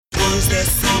those that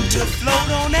seem to float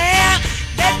on air,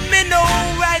 let me know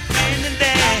right then and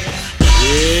there.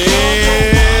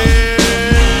 Yeah.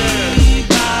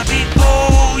 Bobby,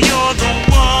 oh, you're the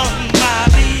one,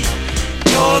 Bobby.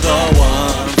 You're the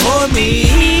one for me.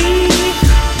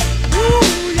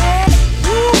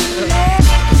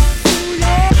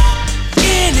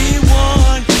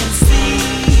 Anyone can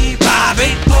see,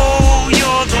 Bobby, oh,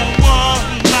 you're the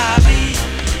one, Bobby.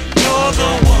 You're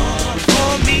the one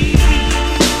for me.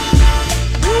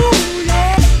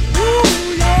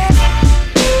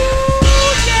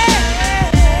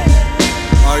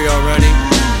 Are y'all ready?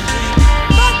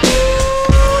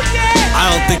 I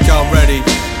don't think y'all ready.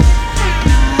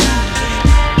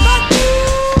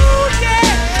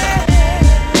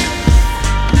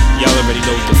 Y'all already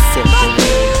know what the fuck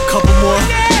going on.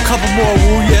 Couple more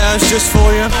woo yeahs just for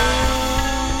you.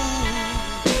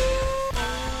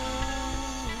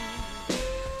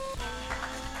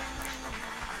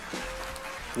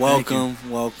 Welcome.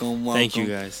 Thank you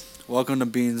guys. Welcome to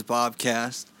Beans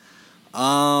Bobcast.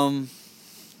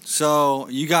 So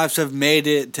you guys have made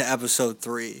it to episode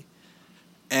 3.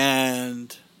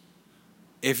 And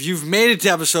if you've made it to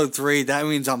episode 3, that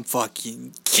means I'm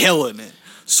fucking killing it.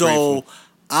 So Grateful.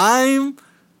 I'm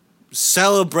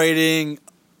celebrating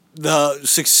the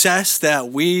success that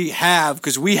we have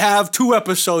because we have 2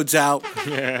 episodes out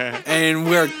and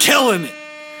we're killing it.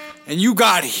 And you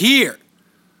got here.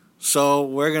 So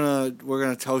we're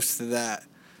gonna toast to that.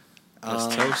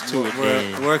 Let's toast to it,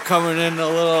 man. We're coming in a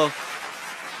little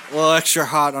extra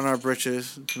hot on our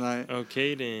britches tonight.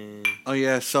 Okay, then. Oh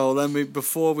yeah, so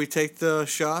before we take the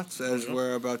shots, as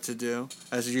we're about to do,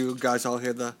 as you guys all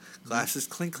hear the glasses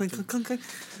clink, clink, clink, clink, clink.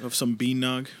 Of some bean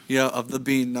nog. Yeah, of the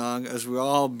bean nog, as we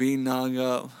all bean nog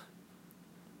up.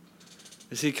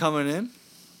 Is he coming in?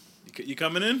 You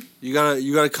coming in? You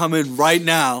gotta come in right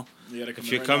now.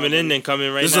 If you're coming in, then come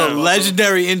in right This now. is a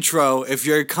legendary intro. If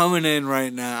you're coming in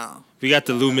right now, We got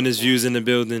the luminous views in the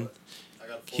building.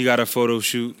 He got a photo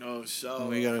shoot. Oh, so.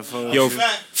 we got a photo. Yo, shoot.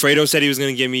 Fredo said he was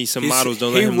gonna give me some models.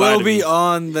 Don't let him lie He will to be me.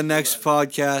 on the next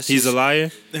podcast. He's a liar.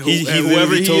 He whoever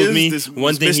literally he told is, me this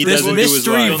one thing he This doesn't do is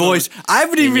mystery lie. voice. I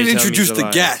haven't He even may tell me he's introduced a the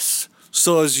liar. guests.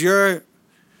 So as you're,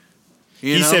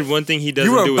 He said one thing he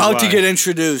doesn't you were do is about to lie. get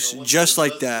introduced just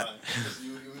like that.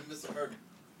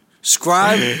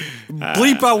 Scribe,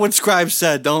 bleep out what Scribe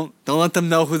said. Don't let them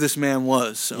know who this man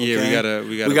was. Okay? Yeah,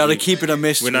 we gotta gotta bleep. keep it a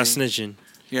mystery. We're not snitching.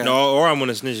 Yeah. No, or I'm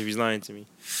gonna snitch if he's lying to me.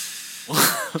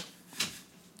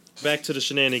 Back to the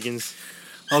shenanigans.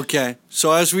 Okay,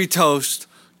 so as we toast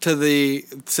to the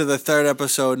 3rd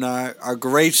episode and our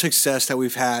great success that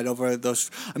we've had over those.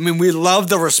 I mean, we love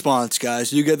the response,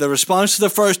 guys. You get the response to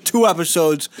the first 2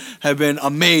 episodes have been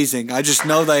amazing. I just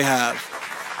know they have.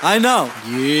 I know.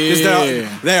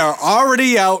 Yeah. They are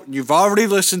already out. You've already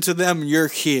listened to them. You're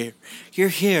here. You're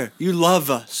here. You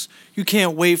love us. You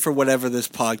can't wait for whatever this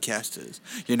podcast is.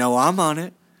 You know, I'm on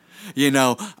it. You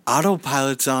know,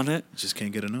 Autopilot's on it. Just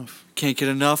can't get enough. Can't get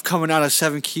enough. Coming out of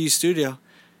 7 Keys Studio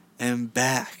and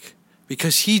back.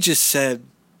 Because he just said,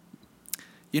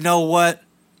 you know what?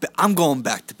 I'm going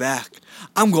back to back.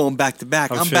 I'm going back to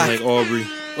back. I'm back. feeling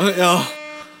like Aubrey.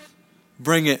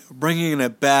 Bringing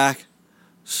it back.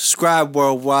 Scribe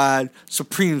Worldwide,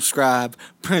 Supreme Scribe,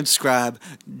 Prince Scribe,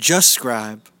 Just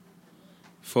Scribe.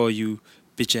 For you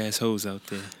bitch ass hoes out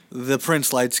there. The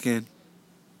Prince Light Skin.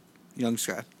 Young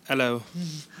Scribe. Hello.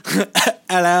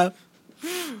 Hello.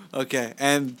 Okay,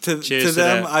 and to Cheers to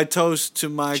them, that. I toast to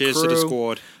my Cheers crew. to the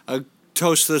squad. I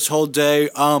toast this whole day.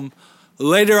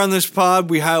 Later on this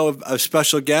pod, we have a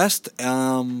special guest.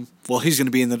 Well, he's going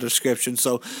to be in the description.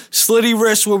 So, Slitty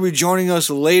Wrist will be joining us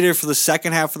later for the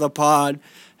second half of the pod.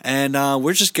 And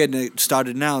we're just getting it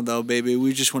started now, though, baby.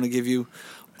 We just want to give you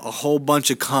a whole bunch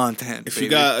of content. If baby.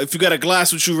 you got a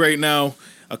glass with you right now,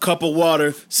 a cup of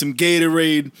water, some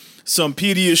Gatorade, some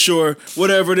Pediasure,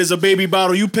 whatever it is, a baby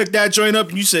bottle, you pick that joint up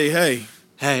and you say,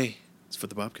 hey, it's for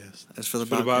the Bobcast. That's for the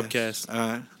For the Bobcast. Bobcast. All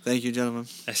right. Thank you, gentlemen.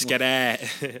 Let's get that.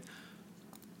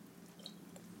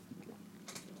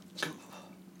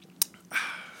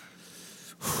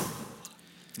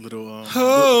 Little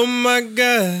Oh my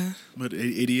god. what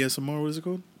ADSMR? What is it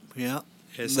called? Yeah.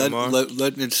 ASMR.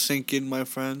 Letting it sink in, my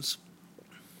friends.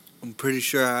 I'm pretty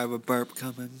sure I have a burp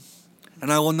coming.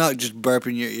 And I will not just burp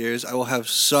in your ears. I will have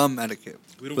some etiquette.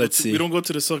 Let's see. We don't go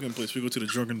to the sucking place. We go to the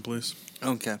drunken place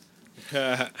Okay.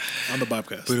 on the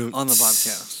Bobcast. On the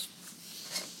Bobcast.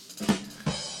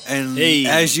 And Hey.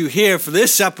 as you hear for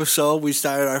this episode, we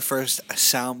started our first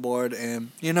soundboard.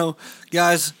 And, you know,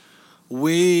 guys,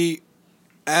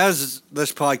 as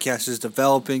this podcast is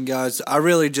developing, guys, I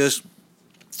really just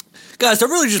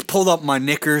pulled up my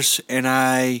knickers and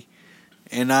I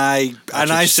And I you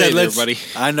said, say there, let's. buddy.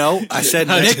 I know. I said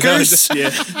Knickers. Yeah.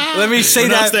 Let me say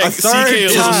Pronounce that a that third CK a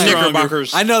little time. stronger.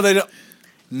 Knickerbockers. I know they don't.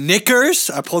 Knickers.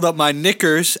 I pulled up my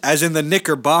knickers, as in the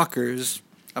Knickerbockers.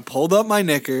 I pulled up my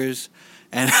knickers,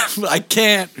 and I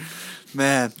can't.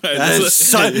 Man,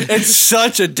 it's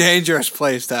such a dangerous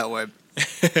place that way.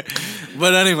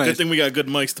 But anyway, Good thing we got good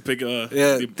mics to pick. yeah.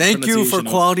 the Thank you for pronunciation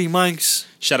of. quality mics.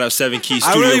 Shout out 7 Key I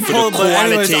Studio really for pulled, the but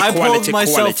anyways, quality, I pulled quality,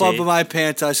 myself quality. up in my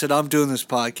pants. I said, I'm doing this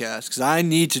podcast because I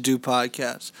need to do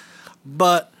podcasts.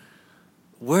 But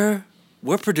we're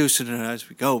producing it as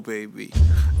we go, baby.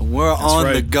 And we're on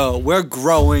the right. go. We're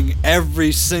growing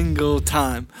every single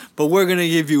time. But we're going to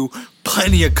give you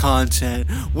plenty of content.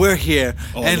 We're here.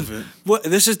 All and of it.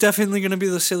 This is definitely going to be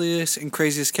the silliest and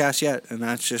craziest cast yet. And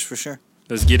that's just for sure.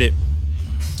 Let's get it.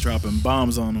 Dropping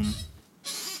bombs on them.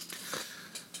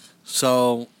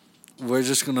 So we're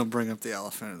just going to bring up the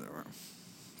elephant in the room.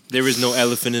 There is no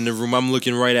elephant in the room. I'm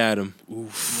looking right at him.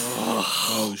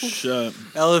 Oh shit!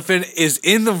 Elephant is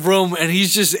in the room and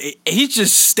he's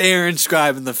just staring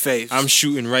Scribe in the face. I'm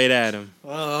shooting right at him.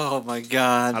 Oh my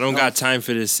god! I don't got time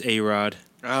for this, Arod.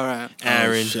 All right,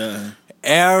 Aaron. Oh, shit.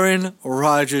 Aaron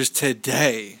Rodgers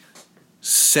today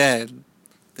said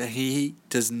that he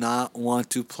does not want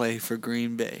to play for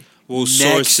Green Bay. Well,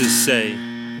 sources say.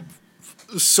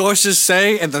 Sources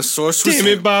say, and the source was Damn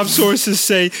it, Bob. Sources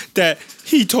say that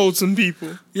he told some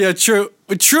people. yeah, true.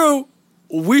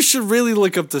 We should really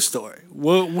look up the story.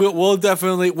 We'll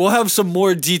definitely have some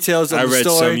more details on I the read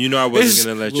story. some. You know I wasn't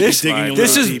gonna let you this, slide.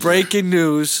 This is deeper. breaking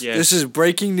news. Yes. This is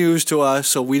breaking news to us.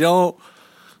 So we gotta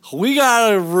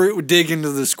dig into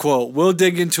this quote. We'll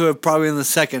dig into it probably in the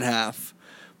second half.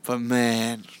 But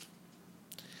man,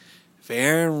 if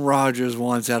Aaron Rodgers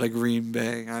wants out of Green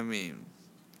Bay, I mean,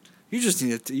 you just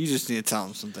need to tell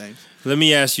him some things. Let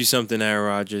me ask you something, Aaron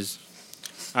Rodgers.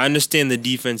 I understand the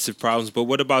defensive problems, but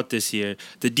what about this year?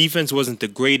 The defense wasn't the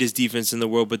greatest defense in the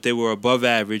world, but they were above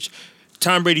average.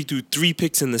 Tom Brady threw 3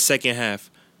 picks in the second half.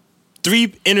 3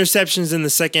 interceptions in the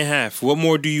second half. What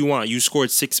more do you want? You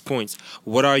scored 6 points.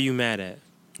 What are you mad at?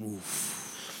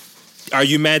 Oof. Are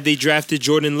you mad they drafted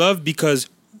Jordan Love? Because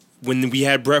when we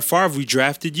had Brett Favre, we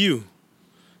drafted you.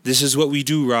 This is what we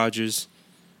do, Rodgers.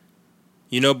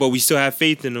 You know, but we still have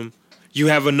faith in him. You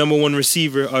have a number 1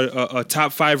 receiver, a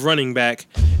top 5 running back.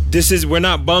 We're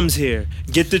not bums here.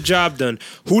 Get the job done.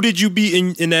 Who did you beat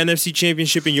in the NFC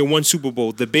Championship in your 1 Super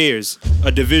Bowl? The Bears, a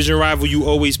division rival you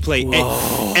always play.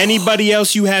 Anybody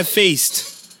else you have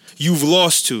faced, you've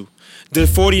lost to. The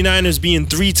 49ers being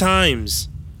 3 times.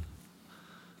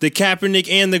 The Kaepernick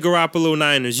and the Garoppolo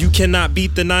Niners. You cannot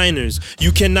beat the Niners.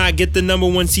 You cannot get the number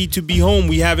 1 seed to be home.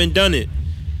 We haven't done it.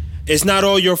 It's not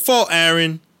all your fault,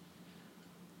 Aaron.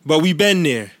 But we been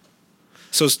there.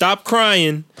 So stop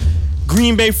crying.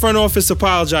 Green Bay front office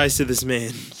apologize to this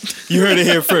man. You heard it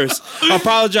here first.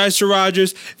 Apologize to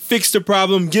Rodgers. Fix the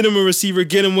problem. Get him a receiver.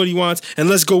 Get him what he wants. And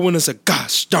let's go win us a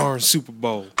gosh darn Super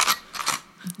Bowl.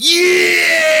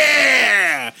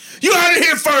 Yeah! You heard it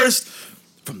here first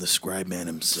from the Scribe man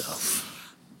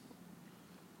himself.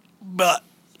 But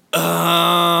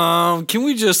can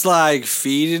we just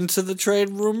feed into the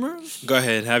trade rumors? Go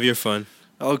ahead. Have your fun.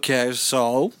 Okay,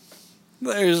 so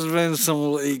there's been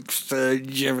some leaks to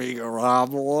Jimmy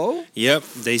Garoppolo. Yep.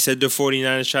 They said the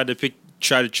 49ers tried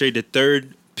to trade the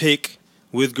 3rd pick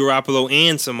with Garoppolo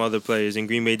and some other players, and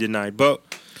Green Bay denied. But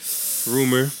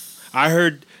rumor, I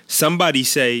heard somebody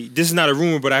say, this is not a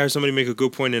rumor, but I heard somebody make a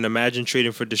good point, and imagine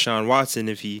trading for Deshaun Watson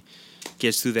if he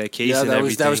gets through that case Yeah, and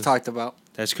everything. that was talked about.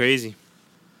 That's crazy.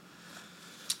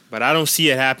 But I don't see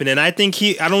it happening. I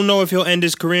don't know if he'll end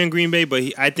his career in Green Bay, but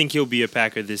I think he'll be a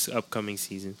Packer this upcoming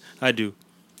season. I do.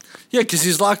 Yeah, because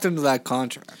he's locked into that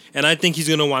contract. And I think he's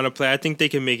going to want to play. I think they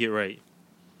can make it right.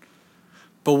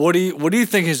 But what do you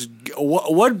think is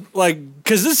because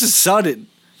this is sudden.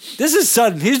 This is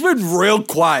sudden. He's been real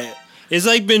quiet. It's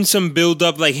been some build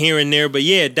up here and there, but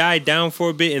yeah, it died down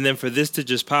for a bit, and then for this to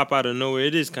just pop out of nowhere,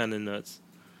 it is kind of nuts.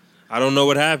 I don't know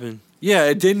what happened. Yeah,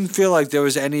 it didn't feel like there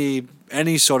was any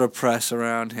sort of press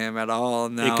around him at all.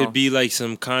 Now. It could be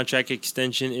some contract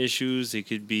extension issues. It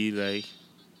could be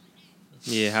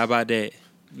yeah, how about that?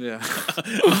 Yeah.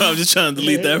 I'm just trying to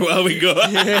delete that while we go.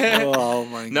 Oh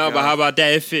my god. No, but how about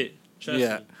that? It fit. Trust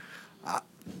Yeah. me.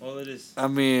 All it is. I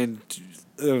mean,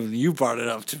 you brought it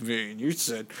up to me, and you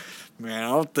said, "Man, I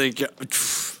don't think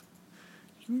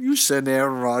you send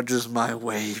Aaron Rodgers my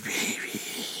way, baby."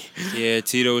 Yeah,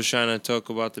 Tito was trying to talk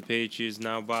about the Patriots.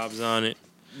 Now Bob's on it.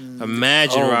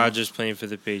 Imagine Rodgers playing for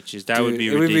the Patriots. That would be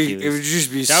Dude, ridiculous. It would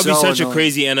just be that would be so such annoying. a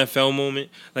crazy NFL moment.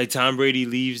 Like Tom Brady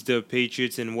leaves the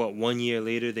Patriots, and 1 year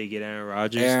later they get Aaron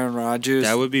Rodgers. Aaron Rodgers.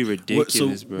 That would be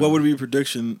ridiculous, bro. What would be your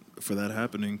prediction for that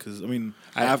happening? Because I mean,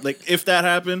 if that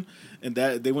happened and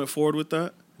that they went forward with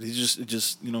that, it just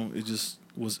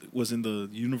was in the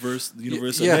universe. The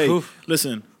universe said, "Hey,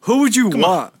 listen, who would you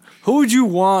want? Who would you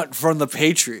want from the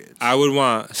Patriots? I would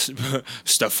want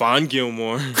Stephon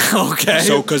Gilmore. Okay.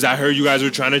 So, because I heard you guys were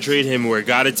trying to trade him, where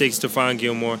gotta take Stephon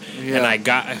Gilmore, and I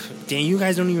got. Damn, you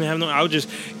guys don't even have no. I would just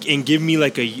give me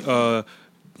like a.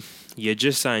 You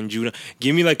just signed Judah.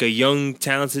 Give me like a young,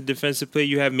 talented defensive player.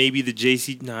 You have maybe the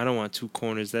JC. No, I don't want 2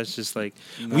 corners. That's just like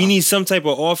we need some type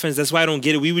of offense. That's why I don't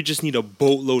get it. We would just need a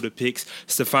boatload of picks.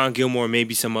 Stephon Gilmore,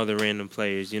 maybe some other random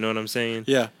players. You know what I'm saying?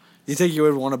 Yeah. You think you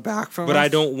would want a back from But us? I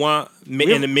don't want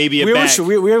and maybe a back.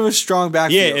 We have a strong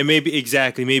backfield. Yeah, and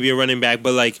maybe a running back.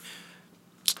 But like,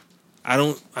 I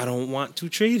don't want to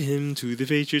trade him to the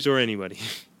Patriots or anybody.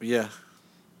 Yeah.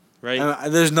 Right.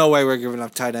 There's no way we're giving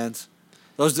up tight ends.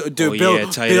 Those dude,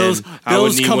 tight end. I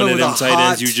would need one of them tight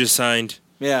ends you just signed.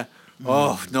 Yeah.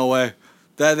 Oh, no way.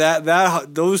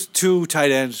 Those 2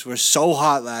 tight ends were so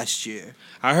hot last year.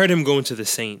 I heard him going to the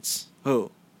Saints.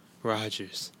 Who?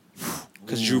 Rodgers.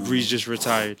 Because Drew Brees just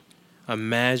retired.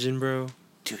 Imagine, bro.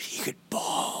 Dude, he could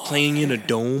ball. Playing in a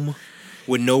dome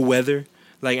with no weather.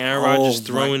 Like Aaron Rodgers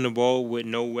throwing the ball with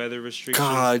no weather restrictions.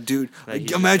 God, dude.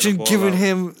 Like imagine giving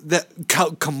him that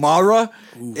Kamara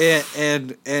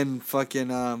and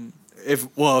fucking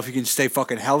if he can stay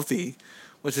fucking healthy.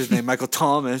 What's his name? Michael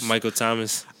Thomas. Michael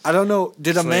Thomas. I don't know.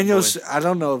 I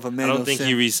don't know if Emmanuel. I don't think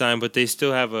he re-signed, but they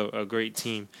still have a great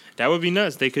team. That would be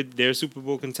nuts. They're a Super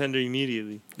Bowl contender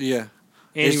immediately. Yeah.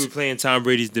 And he would play in Tom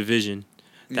Brady's division.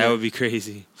 That would be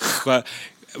crazy. But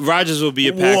Rodgers will be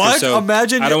a Packer, so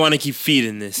imagine I don't want to keep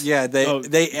feeding this. Yeah,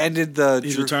 they ended the...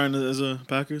 He's retiring as a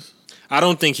Packers? I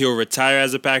don't think he'll retire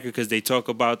as a Packer because they talk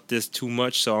about this too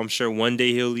much, so I'm sure one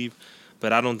day he'll leave.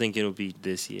 But I don't think it'll be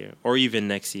this year or even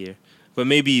next year. But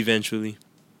maybe eventually.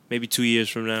 Maybe 2 years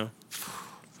from now.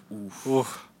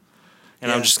 Oof.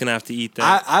 And I'm just going to have to eat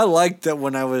that. I liked that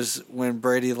when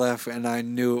Brady left and I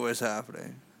knew it was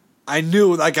happening. I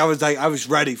knew, I was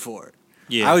ready for it.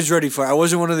 Yeah. I was ready for it. I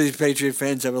wasn't one of these Patriot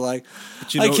fans that were like,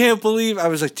 I can't believe. I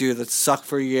was like, dude, that sucked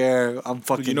for a year. I'm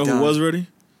fucking done. Who was ready?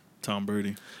 Tom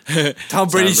Brady. Tom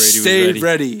Brady stayed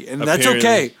ready. And that's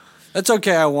okay. That's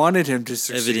okay. I wanted him to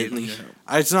succeed. Evidently.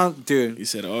 It's not, dude. He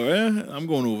said, all right, I'm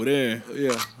going over there.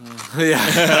 Yeah.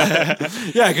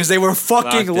 Yeah, because they were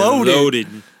fucking loaded.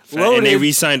 And they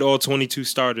re-signed all 22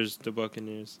 starters, the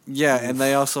Buccaneers. Yeah, and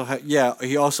they also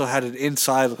he also had an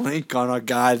inside link on a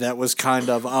guy that was kind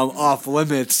of off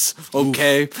limits.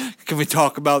 Okay, can we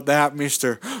talk about that,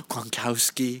 Mr.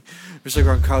 Gronkowski? Mr.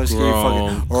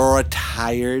 Gronkowski fucking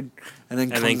retired and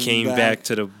then came back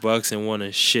to the Bucs and won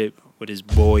a ship with his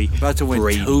boy. About to win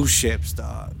Brady. 2 ships,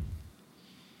 dog.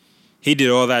 He did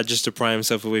all that just to pry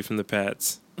himself away from the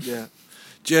Pats. Yeah.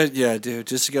 Yeah, dude,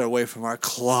 just to get away from our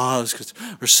claws because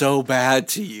we're so bad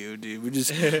to you, dude. We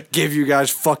just give you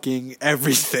guys fucking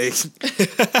everything.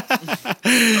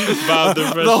 Bob,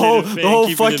 the whole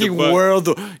fucking world,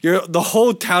 the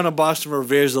whole town of Boston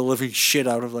reveres the living shit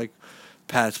out of like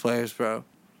Pats players, bro.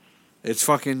 It's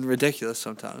fucking ridiculous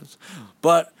sometimes,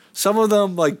 but some of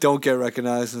them like don't get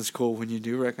recognized, and it's cool when you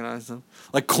do recognize them.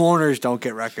 Like corners don't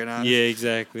get recognized. Yeah,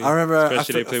 exactly. I remember. I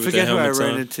forget who I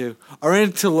ran into. I ran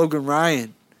into Logan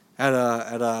Ryan at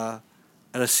a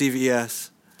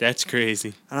CVS. That's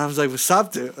crazy. And I was like, "What's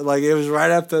up, dude?" Like it was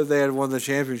right after they had won the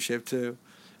championship too.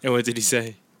 And what did he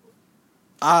say?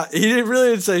 He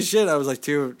didn't say shit. I was like,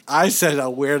 dude, I said a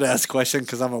weird ass question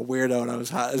because I'm a weirdo and I was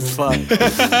hot as fuck.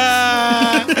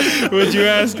 What'd you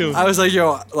ask him? I was like,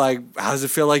 yo, like, how does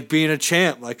it feel like being a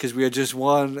champ? Like, cause we had just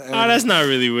won. And, that's not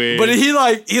really weird. But he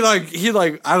I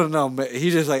don't know, man.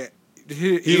 He just like.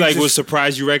 He was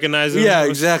surprised you recognized him? Yeah,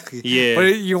 exactly. Yeah.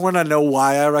 But you want to know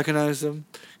why I recognized him?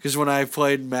 Because when I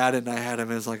played Madden, I had him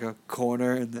as like a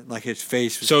corner, and then like his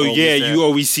face was. So yeah, there. You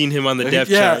always seen him on the depth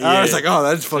chart. Yeah, I was like, oh,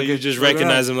 that's fucking. So you just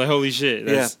recognize him like, holy shit.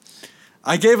 That's...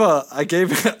 Yeah,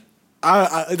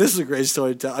 this is a great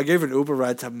story to tell. I gave an Uber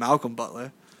ride to Malcolm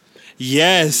Butler.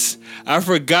 Yes, I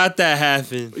forgot that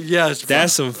happened. Yes,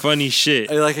 that's some funny shit.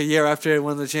 Like a year after I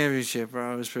won the championship,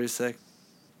 bro, it was pretty sick.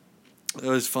 It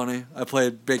was funny. I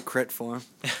played Big Crit for him.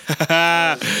 But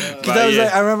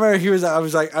I remember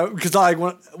because like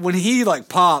when he like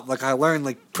popped, like I learned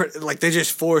like they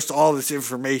just forced all this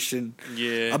information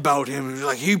about him. And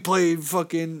like he played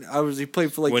he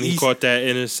played for like when he caught that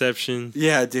interception.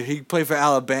 Yeah, dude, he played for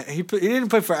Alabama. He didn't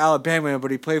play for Alabama,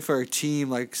 but he played for a team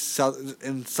like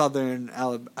in Southern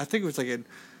Alabama. I think it was like in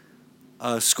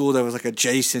a school that was like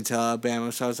adjacent to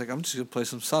Alabama. So I was like, I'm just gonna play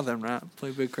some Southern rap, play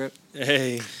Big Crit.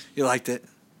 Hey, you liked it.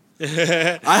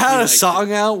 I had a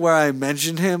song out where I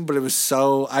mentioned him, but it was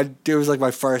like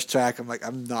my first track. I'm like,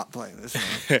 I'm not playing this song.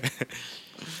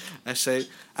 But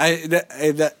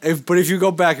if you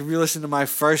go back, if you listen to my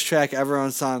first track ever on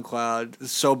SoundCloud,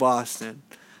 So Boston,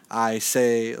 I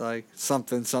say like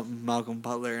something Malcolm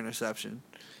Butler interception.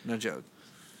 No joke.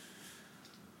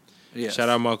 Yeah. Shout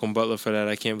out Malcolm Butler for that.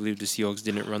 I can't believe the Seahawks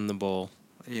didn't run the ball.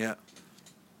 Yeah.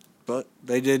 But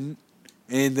they didn't.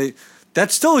 And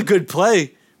that's still a good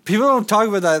play. People don't talk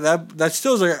about that. That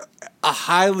still is like a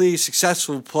highly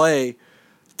successful play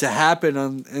to happen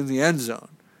in the end zone.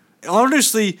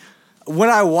 Honestly, when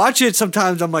I watch it,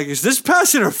 sometimes I'm like, is this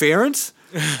pass interference?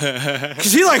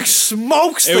 Because he like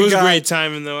smokes the guy. It was great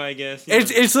timing though, I guess.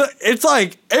 It's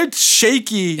like it's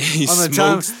shaky he on the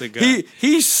smokes time. The guy.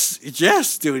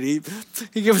 Yes, dude.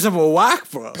 He gives him a whack,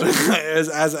 bro.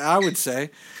 as I would say,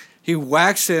 he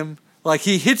whacks him like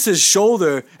he hits his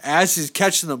shoulder as he's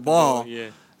catching the ball. Oh, yeah.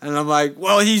 And I'm like,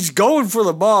 well, he's going for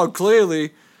the ball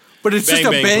clearly, but it's just a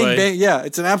bang bang. Yeah,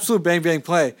 it's an absolute bang bang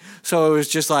play. So it was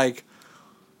just like,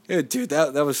 dude,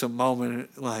 that was some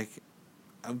moment like.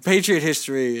 Patriot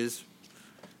history it's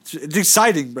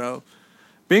exciting, bro.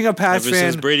 Being a Pats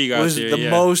fan was the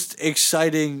most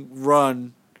exciting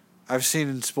run I've seen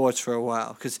in sports for a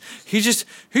while because he just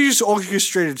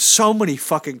orchestrated so many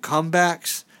fucking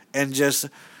comebacks and it's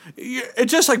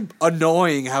just like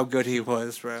annoying how good he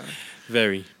was, bro.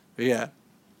 Very. Yeah,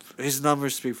 his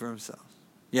numbers speak for himself.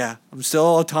 Yeah, I'm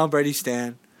still a Tom Brady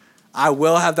stan. I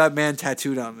will have that man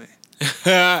tattooed on me.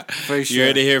 For sure. You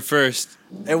heard it here first.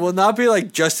 It will not be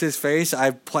like just his face.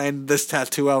 I planned this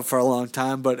tattoo out for a long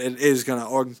time, but it is going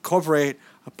to incorporate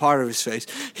a part of his face.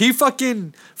 He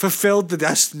fucking fulfilled the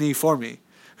destiny for me.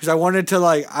 Because I wanted to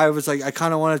I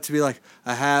kind of wanted to be like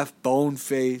a half bone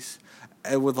face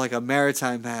with like a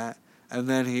maritime hat. And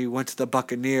then he went to the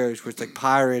Buccaneers, which like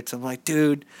pirates. I'm like,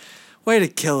 dude, way to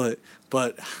kill it.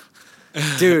 But...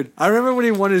 dude, I remember when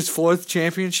he won his 4th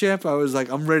championship, I was like,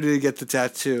 I'm ready to get the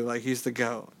tattoo. Like, he's the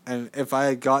GOAT. And if I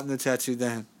had gotten the tattoo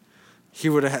then, he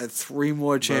would have had 3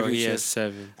 more championships. Bro, he has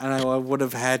 7. And I would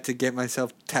have had to get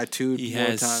myself tattooed more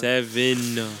times. He has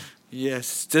 7. Yes,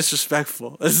 it's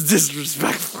disrespectful. It's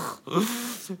disrespectful.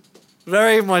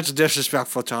 Very much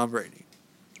disrespectful, Tom Brady.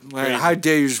 Like, how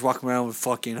dare you just walk around with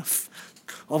fucking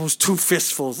almost 2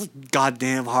 fistfuls of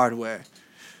goddamn hardware.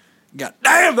 God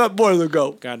damn, that boy the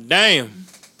GOAT. God damn.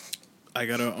 I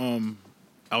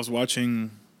was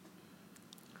watching.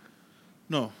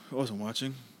 No, I wasn't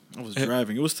watching. I was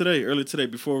driving. It was early today,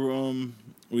 before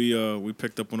we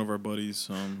picked up one of our buddies.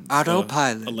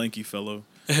 Autopilot. A lanky fellow.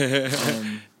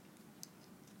 And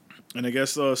I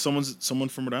guess someone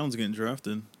from Rhode Island's getting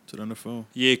drafted to the NFL.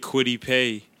 Yeah, Quiddy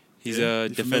Pay. He's a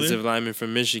defensive lineman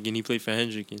from Michigan. He played for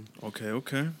Hendricken.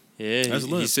 Okay. Yeah,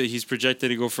 he's projected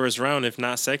to go first round, if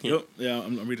not second. Yep. Yeah,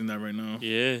 I'm reading that right now.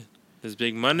 Yeah, there's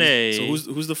big money. So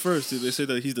who's the first? They say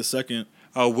that he's the second.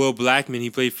 Oh, Will Blackman.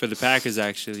 He played for the Packers,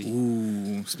 actually.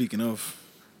 Ooh, speaking of,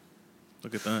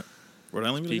 look at that. Rhode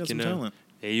Island really got some talent.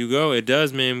 There you go. It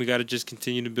does, man. We got to just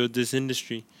continue to build this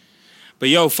industry. But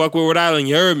yo, fuck with Rhode Island.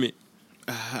 You heard me.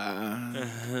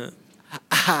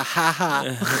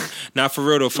 Not for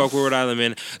real though. Fuck with Rhode Island,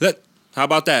 man. Look, how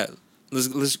about that?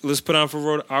 Let's put on for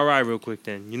Rhode Island real quick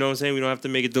then. You know what I'm saying? We don't have to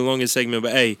make it the longest segment,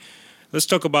 but hey, let's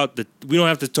talk about we don't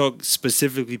have to talk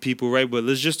specifically people, right? But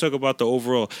let's just talk about the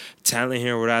overall talent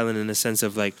here in Rhode Island in the sense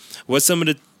of like, what's some of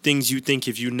the things you think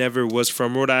if you never was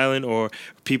from Rhode Island or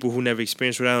people who never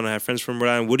experienced Rhode Island or have friends from Rhode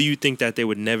Island, what do you think that they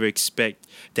would never expect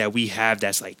that we have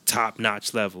that's like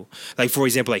top-notch level? Like, for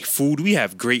example, like food. We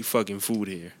have great fucking food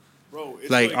here. Bro,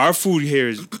 it's like our food here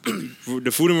is,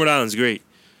 the food in Rhode Island is great.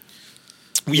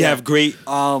 We have great.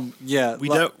 Sorry.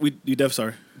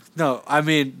 No, I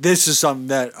mean this is something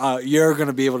that you're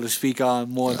gonna be able to speak on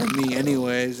more than me,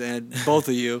 anyways, and both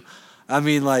of you. I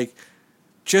mean, like,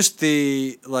 just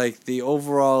the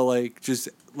overall just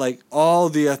all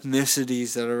the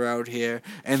ethnicities that are out here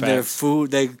and Facts. Their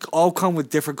food. They all come with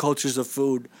different cultures of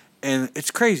food, and it's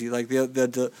crazy. Like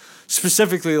the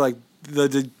specifically like.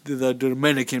 The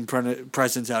Dominican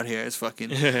presence out here is fucking...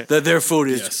 their food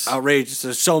is outrageous.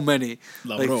 There's so many.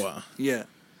 La Broa. Yeah.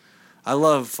 I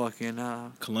love fucking...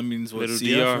 Colombians with Little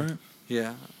CF, DR. right?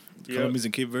 Yeah. Colombians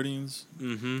and Cape Verdeans.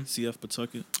 Mm-hmm. CF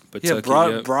Pawtucket. Yeah,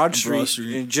 Broad Street, Broad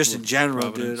Street. and just in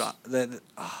general, Providence. dude.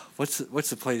 What's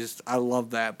the place? I love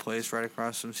that place right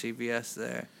across from CVS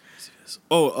there.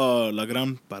 La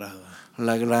Gran Parada.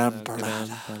 La Gran Parada.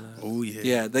 Oh yeah.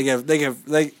 Yeah, they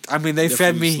Their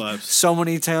fed food me slaps. so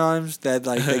many times that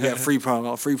like they get free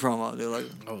promo. They're like,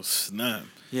 Oh snap.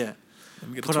 yeah, Let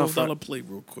me get Put a on $12 plate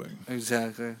real quick.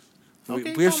 exactly.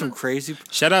 Okay, We have some crazy.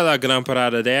 Shout out La Gran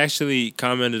Parada. They actually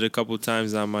commented a couple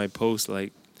times on my post,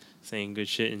 like saying good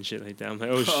shit and shit like that. I'm like,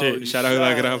 oh shit! Shout out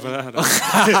La Gran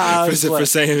Parada for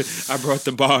saying I brought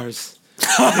the bars.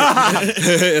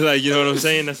 Like, you know what I'm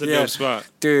saying? That's a dope spot.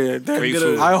 Dude. Great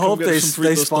food. I hope they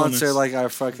Fritos sponsor donuts. like our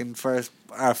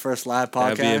first live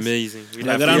podcast. That'd be amazing. We'd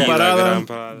La have to Gran eat La Gran Parada.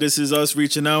 Parada. This is us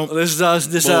reaching out. This is us.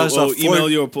 We'll email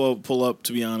you or pull up.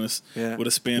 To be honest, Yeah. with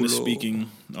a Spanish speaking,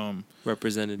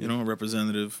 Representative.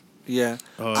 representative. Yeah.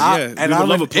 And and we I'm would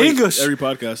love in a plate English. every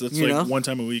podcast. That's You like know? one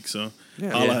time a week. So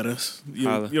Yeah. holla Yeah. at us. You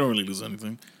Holla. don't really lose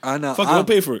anything. I know. Fuck, we'll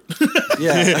pay for it.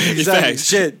 Yeah, exactly. Facts.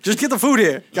 Shit, just get the food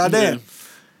here. Goddamn.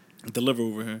 Deliver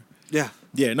over here. Yeah.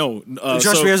 Yeah, no.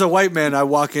 Trust me, as a white man, I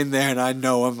walk in there and I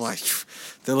know I'm like,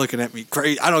 they're looking at me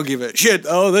crazy. I don't give a shit.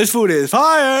 Oh, this food is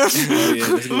fire. Oh, yeah,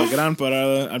 this is La Gran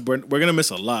Parada. And we're gonna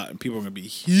miss a lot, and people are gonna be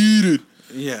heated.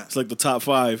 Yeah. It's like the top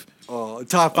 5. Oh,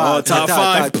 top 5. Top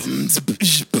 5.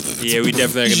 Yeah, we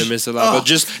definitely are gonna miss a lot. But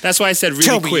just that's why I said really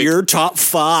Tell quick. me your top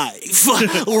 5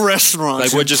 restaurants.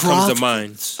 Like what in just comes to Providence.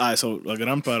 mind. All right, so La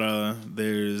Gran Parada,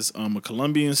 there's a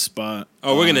Colombian spot.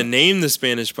 Oh, we're gonna name the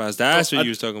Spanish spots. That's what you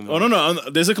was talking about. Oh no,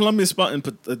 there's a Colombian spot in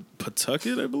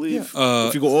Pawtucket, I believe. Yeah.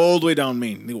 If you go all the way down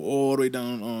Maine, you go all the way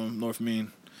down North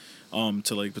Maine,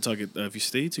 to like Pawtucket. If you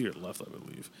stay to your left, I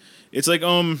believe it's like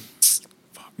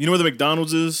you know where the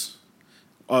McDonald's is,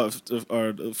 or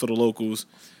for the locals.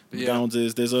 McDonald's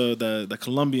is there's the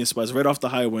Colombian spot. It's right off the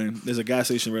highway. There's a gas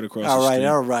station right across. the street.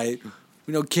 All right.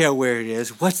 We don't care where it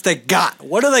is. What's they got?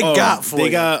 What do they got for they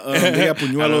you? got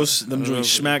puñuelos. Them joints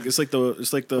smack. It's like the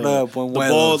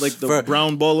ball, like the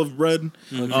brown ball of bread.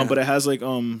 But it has like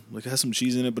it has some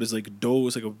cheese in it. But it's like dough.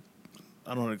 It's like I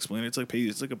don't know how to explain it. It's like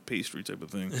it's like a pastry type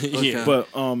of thing. Yeah. But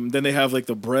then they have like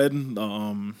the bread.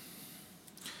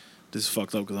 This is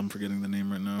fucked up because I'm forgetting the name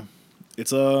right now.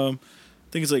 It's I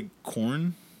think it's like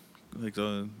corn. Like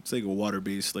it's like a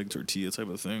water-based like tortilla type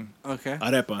of thing. Okay.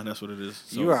 Arepa, that's what it is.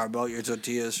 So. You are about your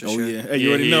tortillas for Oh sure. yeah, hey, you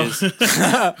Yeah, already he know.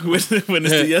 When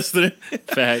it's yesterday.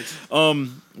 Facts.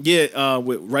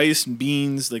 With rice and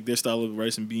beans, like their style of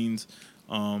rice and beans.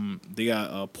 They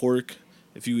got pork.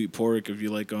 If you eat pork, if you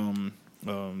like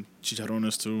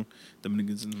chicharrones too,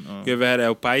 Dominicans and You ever had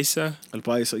El Paisa El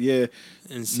Paisa, yeah.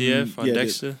 and CF on yeah,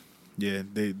 Dexter?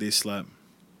 They slap.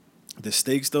 The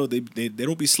steaks though, they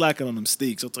don't be slacking on them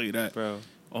steaks. I'll tell you that. Bro.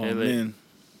 Oh They're man.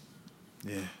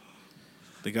 Yeah.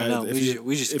 The guy. I know,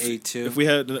 we just ate too. If we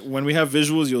had when we have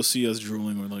visuals, you'll see us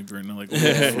drooling or like right now, like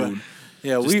food.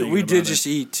 Yeah, Just we thinking did about just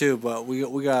eat too, but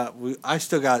I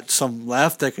still got some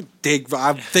left. I could dig.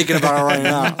 I'm thinking about it right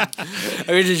now. I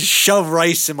could just shove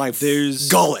rice in my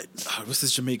gullet. What's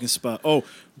this Jamaican spot? Oh,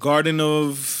 Garden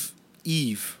of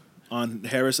Eve on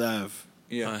Harris Ave.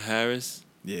 Yeah, Harris.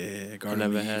 Yeah, Garden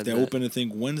never of Eve. had They're that. open, I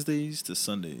think, Wednesdays to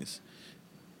Sundays.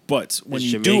 But when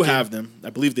It's you do Jamaican? have them, I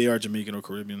believe they are Jamaican or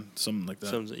Caribbean, something like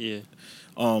that. Yeah.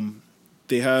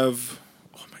 They have,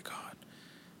 oh my God,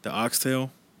 the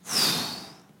oxtail.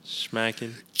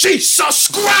 Smacking. Jesus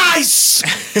Christ!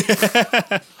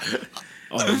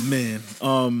 Oh man,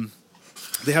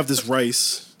 they have this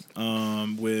rice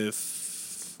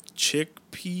with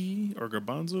chickpea or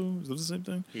garbanzo. Is that the same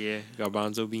thing? Yeah,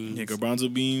 garbanzo beans. Yeah,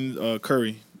 garbanzo beans,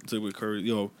 curry. It's like with curry,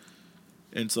 and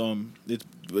it's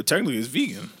technically it's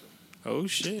vegan. Oh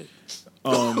shit.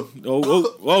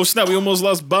 Oh snap! We almost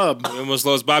lost Bob. We almost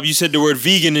lost Bob. You said the word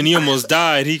vegan and he almost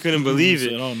died. He couldn't believe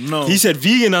it. Oh no! He said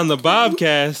vegan on the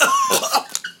Bobcast.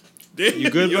 You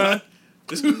good, Bob?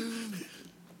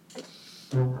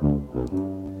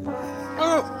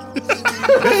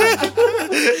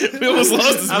 We almost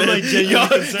lost this man. I'm like, you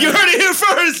heard it here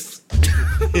first.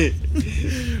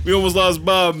 We almost lost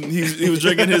Bob. He was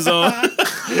drinking his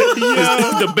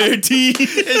the bear tea.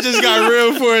 It just got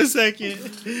real for a second.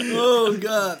 Oh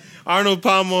God. Arnold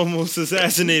Palmer almost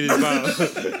assassinated Bob.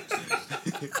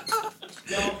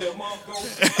 John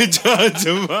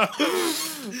DeMarco.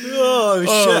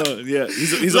 Oh shit. Yeah,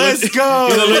 he's Let's go.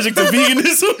 He's allergic to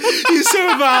veganism. He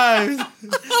survived.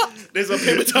 There's a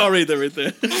paper towel right there.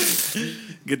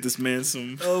 Get this man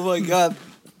some. Oh my God.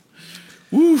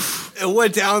 Woof. It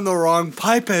went down the wrong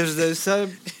pipe, as they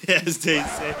said. As they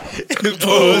say.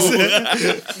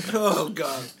 Oh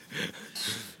God.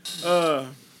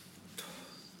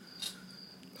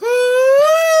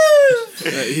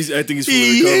 I think he's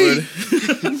fully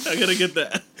recovered. I gotta get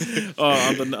that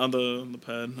on the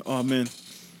pad. Oh man.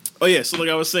 Oh yeah. So like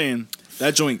I was saying,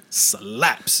 that joint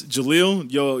slaps.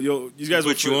 Jaleel, yo, you guys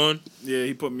put you on? Yeah,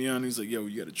 he put me on. He's like, yo,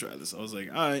 you gotta try this. I was like,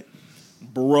 all right,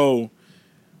 bro.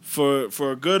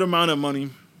 For a good amount of money,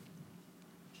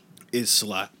 it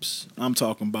slaps. I'm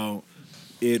talking about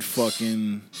it.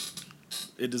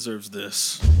 It deserves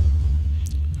this.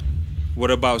 What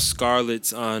about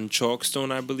Scarlett's on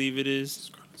Chalkstone? I believe it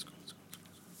is.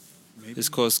 Maybe. It's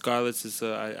called Scarlett's. It's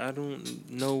I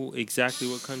don't know exactly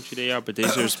what country they are, but they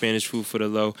serve Spanish food for the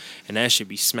low, and that should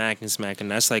be smacking.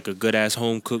 That's like a good ass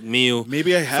home cooked meal.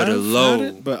 Maybe I have for the low,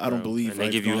 had it, but I don't believe. And they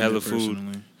I've give you gone hella there food.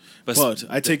 personally. But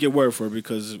I take your word for it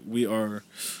because we are.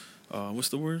 What's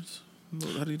the words?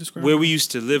 How do you describe Where it? we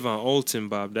used to live on Alton,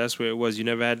 Bob. That's where it was. You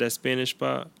never had that Spanish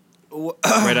spot?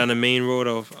 Right on the main road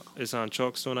of. It's on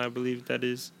Chalkstone, I believe that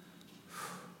is.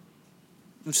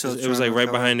 It was like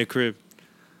right behind the crib.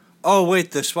 Oh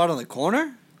wait, the spot on the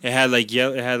corner? It had like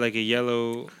a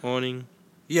yellow awning.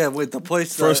 Yeah, wait, the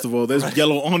place. First of all, there's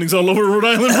yellow awnings all over Rhode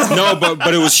Island. No,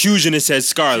 but it was huge and it said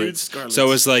Scarlett's. Scarlett's.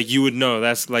 So it's like you would know.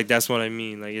 That's what I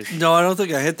mean. Like No, I don't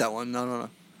think I hit that one. No.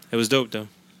 it was dope though.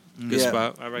 Good Yeah.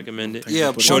 spot. I recommend it.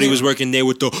 Yeah, Shorty was working there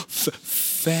with the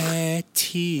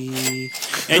fatty.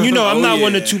 And you know, I'm not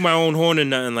one to toot my own horn or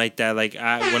nothing like that. Like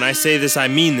when I say this, I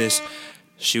mean this.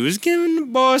 She was giving the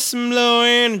boss some little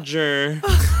energy.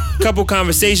 Couple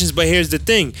conversations, but here's the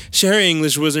thing. Her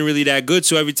English wasn't really that good,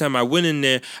 so every time I went in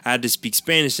there, I had to speak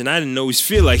Spanish, and I didn't always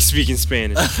feel like speaking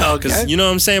Spanish. Because, you know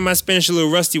what I'm saying? My Spanish a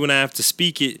little rusty when I have to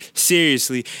speak it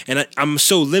seriously, and I'm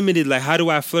so limited. Like, how do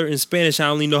I flirt in Spanish? I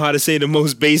only know how to say the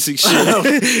most basic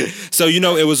shit. So, you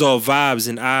know, it was all vibes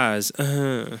and eyes.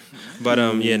 But,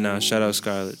 shout out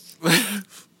Scarlett.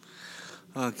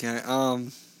 Okay,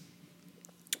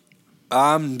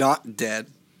 I'm not dead.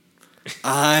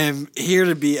 I'm here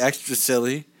to be extra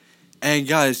silly. And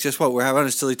guys, guess what? We're having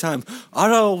a silly time.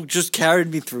 Otto just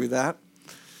carried me through that.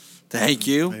 Thank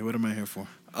you. Hey, what am I here for?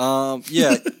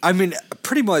 Yeah, I mean,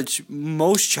 pretty much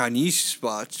most Chinese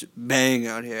spots bang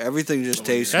out here. Everything just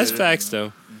tastes That's good. facts,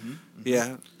 though.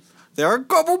 Yeah. There are a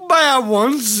couple bad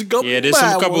ones. There's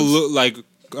some couple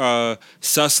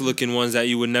sus-looking ones that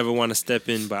you would never want to step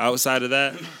in. But outside of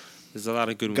that, there's a lot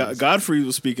of good ones. Godfrey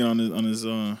was speaking on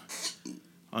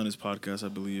his podcast, I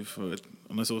believe,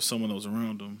 unless it was someone that was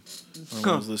around him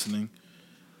or was listening.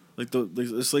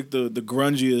 It's like the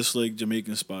grungiest like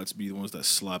Jamaican spots be the ones that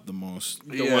slap the most.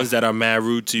 The ones that are mad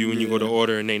rude to you when you go to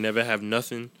order and they never have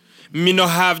nothing. Me no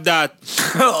have that.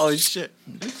 Oh shit!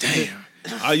 Damn.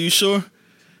 Are you sure?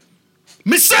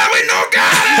 Me say we no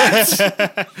got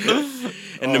it.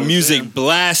 And the music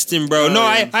blasting, bro. No,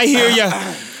 I hear ya.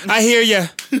 I hear ya.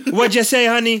 What'd you say,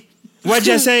 honey? What'd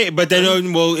you say? But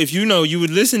then, well, if you know, you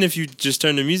would listen. If you just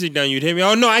turn the music down, you'd hear me.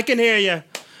 Oh no, I can hear ya.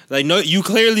 Like, no, you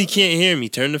clearly can't hear me.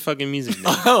 Turn the fucking music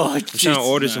down. I'm trying to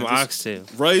order some oxtail.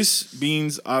 Rice,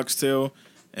 beans, oxtail.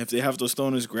 If they have those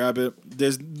stoners, grab it.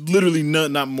 There's literally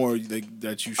not more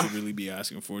that you should really be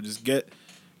asking for. Just get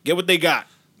what they got.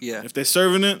 Yeah. If they're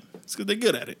serving it, it's because they're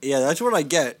good at it. Yeah, that's what I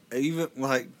get. Even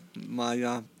like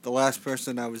my the last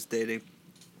person I was dating,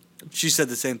 she said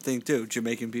the same thing too.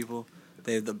 Jamaican people,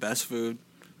 they have the best food,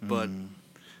 but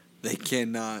they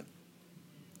cannot.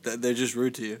 They're just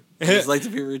rude to you. They just like to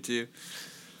be rude to you,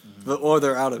 or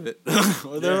they're out of it,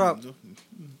 or they're out.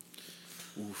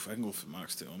 Oof, I can go for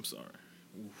oxtail. I'm sorry.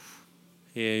 Oof.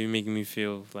 Yeah, you're making me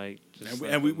feel like.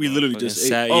 And we literally just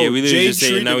ate. Yeah, we literally just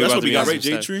ate. Now we that's about what to we get got, some right?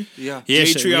 J Tree. Yeah. Yeah,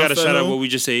 J Tree. we gotta shout out Fennel. what we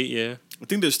just ate. Yeah. I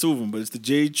think there's two of them, but it's the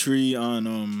J Tree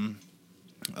on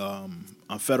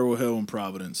Federal Hill in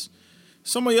Providence.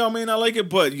 Some of y'all may not like it,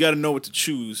 but you got to know what to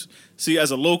choose. See,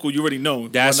 as a local, you already know.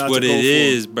 That's what it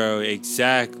is, bro.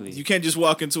 Exactly. You can't just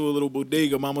walk into a little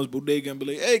bodega, mama's bodega, and be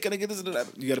like, hey, can I get this and that?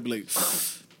 You got to be like,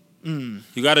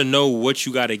 You got to know what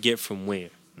you got to get from where.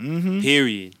 Mm-hmm.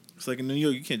 Period. It's like in New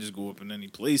York, you can't just go up in any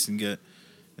place and get,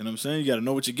 you know what I'm saying? You got to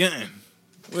know what you're getting.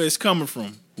 Where it's coming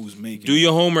from. Who's making Do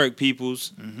your homework,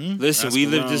 peoples. Mm-hmm. Listen, Ask we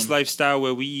live this around. lifestyle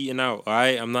where we eating out, all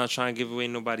right? I'm not trying to give away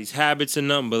nobody's habits or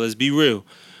nothing, but let's be real.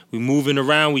 We moving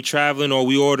around, we traveling, or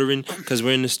we ordering because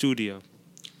we're in the studio.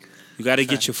 You got to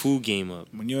get your food game up.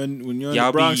 When you're in Y'all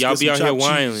the Bronx, be out here get some chopped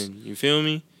cheese. whining. You feel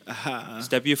me?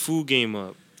 Step your food game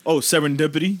up. Oh,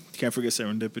 Serendipity. Can't forget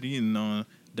Serendipity in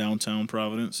downtown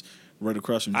Providence, right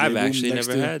across from I've J-Boom, actually next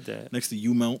never to- had that. Next to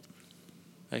U-Melt.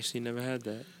 Actually never had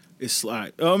that. It's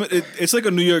like it's like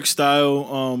a New York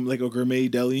style, like a gourmet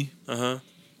deli. Uh-huh.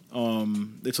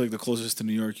 It's like the closest to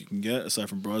New York you can get, aside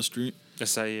from Broad Street.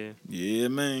 That's how, yeah. Yeah,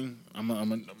 man. I'm gonna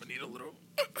need a little.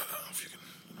 If you can,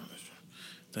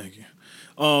 thank you.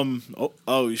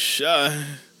 Shit.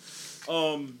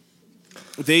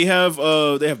 They have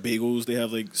bagels. They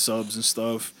have like subs and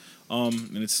stuff.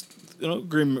 And it's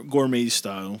gourmet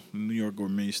style, New York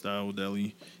gourmet style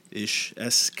deli ish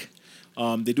esque.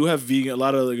 They do have a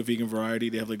lot of like a vegan variety.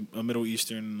 They have like a Middle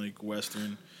Eastern, like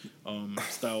Western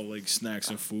style like snacks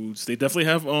and foods. They definitely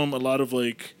have a lot of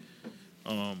like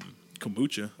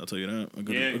kombucha. I'll tell you that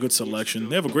a good selection.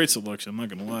 They have a great selection. I'm not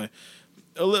gonna lie.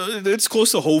 It's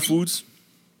close to Whole Foods.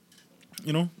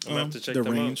 You know, I'm gonna have to check their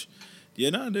them range. Out. Yeah,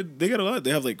 no, they got a lot.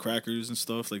 They have like crackers and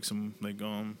stuff, like some like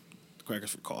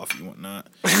crackers for coffee and whatnot.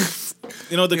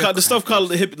 The stuff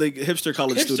called hipster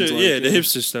college students. Yeah, the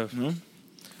hipster stuff. You know?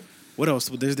 What else?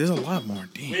 There's a lot more.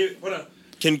 Damn. Wait, what up?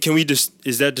 Can we just?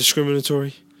 Is that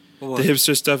discriminatory? What? The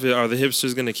hipster stuff. Are the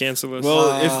hipsters gonna cancel us?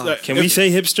 Well, can we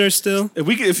say hipster still? All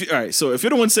right. So if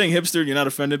you're the one saying hipster, you're not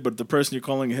offended, but the person you're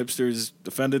calling a hipster is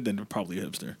offended, then they're probably a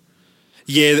hipster.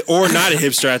 Yeah, or not a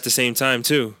hipster at the same time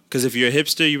too. Because if you're a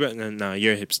hipster, you're a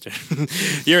hipster.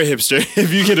 You're a hipster.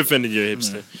 If you get offended, you're a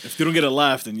hipster. Yeah. If you don't get a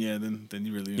laugh, then you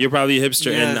really are. You're probably a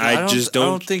hipster, Yeah, and I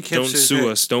don't think don't hipsters sue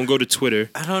are- us. Don't go to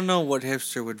Twitter. I don't know what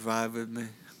hipster would vibe with me.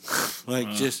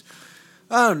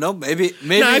 I don't know. Maybe.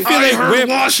 No, I feel like we're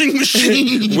washing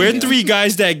machine. we're three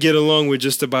guys that get along with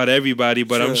just about everybody,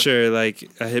 but I'm Sure. sure like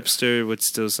a hipster would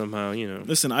still somehow,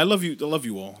 Listen, I love you. I love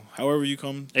you all. However you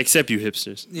come. except you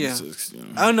hipsters. Yeah. It's,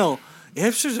 I don't know.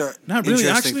 Hipsters are Not really.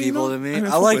 interesting Actually, people to me.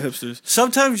 I I like fuck with hipsters.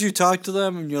 Sometimes you talk to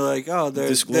them and you're like, oh, they're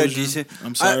Disclosure. decent.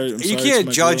 I'm sorry. You it's can't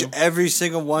my judge girl. every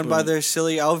single one by But their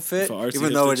silly outfit, if an artsy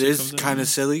even though hipster it chick is comes in, kind of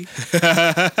silly. If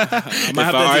an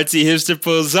artsy hipster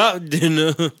pulls up, I'm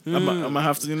gonna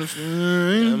have to, yo, I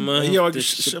have can to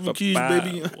shove ship keys, a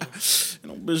baby.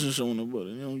 Business owner, but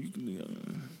you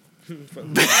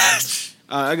can.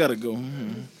 I gotta go.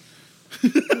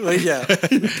 But yeah.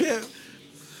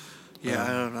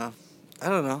 Yeah, I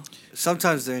don't know.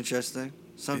 Sometimes they're interesting.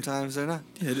 Sometimes they're not.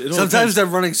 Yeah, it all Sometimes depends. they're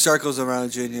running circles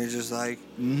around you and you're just like,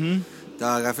 Mm-hmm.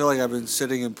 dog, I feel like I've been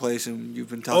sitting in place and you've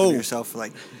been talking Oh. to yourself for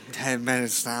like 10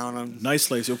 minutes now. And I'm Nice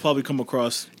Slice. You'll probably come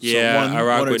across. yeah, I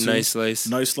rock one or with two. Nice Slice.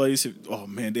 Nice Slice. Oh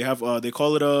man, they have. They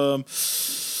call it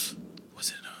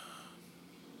what's it?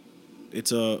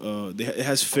 It's it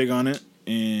has fig on it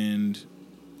and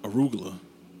arugula.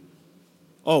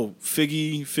 Oh,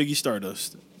 figgy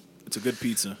Stardust. It's a good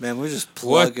pizza. Man, we're just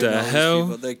What plugging the all these hell?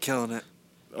 people. They're killing it.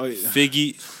 Oh yeah,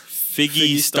 Figgy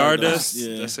Stardust, Stardust.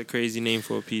 yeah. That's a crazy name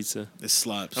for a pizza. it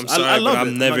slaps. I'm I sorry, love but I'm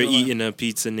it. never not gonna lie. eating a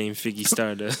pizza named Figgy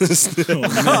Stardust.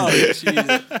 Oh, Jesus.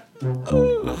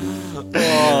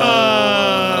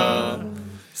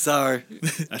 Sorry.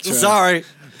 That's right. Sorry.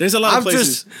 There's a lot of I'm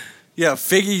places. just... Yeah,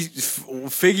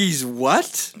 Figgy's what?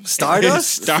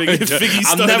 Stardust? Stardust. Figgy I'm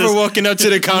Stardust. never walking up to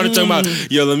the counter talking about,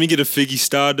 yo, let me get a Figgy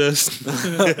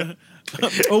Stardust.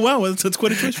 Oh wow, that's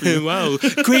quite a choice for you. Wow,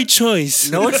 great choice.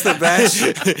 You know what's the best?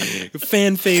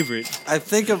 Fan favorite. I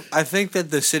think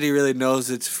that the city really knows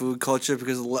its food culture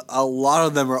because a lot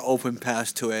of them are open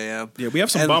past 2 a.m. Yeah, we have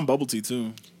some And- bomb bubble tea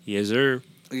too. Yes, sir.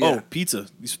 Yeah. Oh, pizza.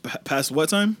 Past what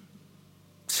time?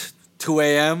 2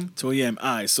 a.m. 2 a.m.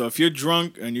 Alright, so if you're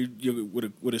drunk and you're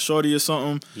with a shorty or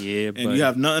something, Yeah, and but you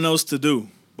have nothing else to do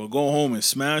but go home and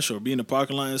smash or be in the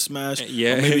parking lot and smash.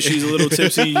 Yeah. Or maybe she's a little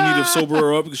tipsy. You need to sober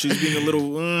her up because she's being a little, you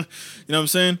know what I'm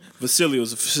saying?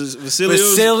 Vasilio's.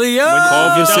 Vasilio!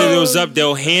 call Vasilios up.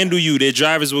 They'll handle you. Their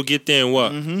drivers will get there in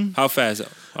what? How fast?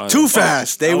 Too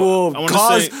fast. They I will wanna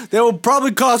cause. say- They will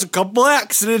probably cause a couple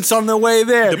accidents on their way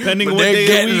there. Depending but on what they're day of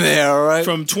the getting week, there, all right?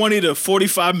 From 20 to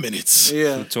 45 minutes.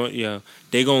 Yeah. Yeah,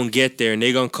 they gonna get there and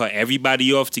they gonna cut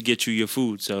everybody off to get you your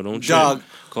food. So don't trip. Dog.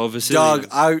 Call Vasilios.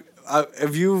 Dog,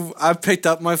 I've picked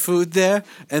up my food there,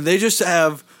 and they just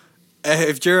have.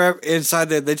 If you're inside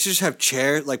there, they just have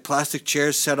chairs, like plastic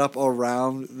chairs, set up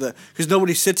around because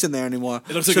nobody sits in there anymore.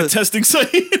 It looks like a testing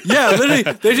site. Yeah, literally,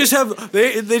 they just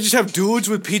have dudes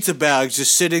with pizza bags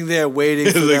just sitting there waiting.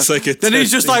 It for looks them. like a Then he's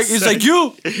just like testing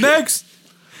you next,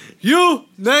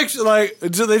 like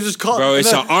so they just call. Bro, and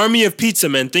it's then- an army of pizza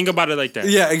men. Think about it like that.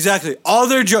 Yeah, exactly. All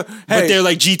their But they're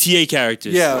like GTA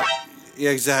characters. yeah,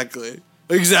 exactly.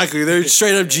 Exactly, they're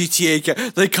straight up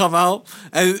GTA. They come out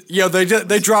and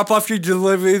they drop off your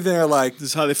delivery. They're like, This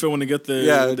is how they feel when they get their,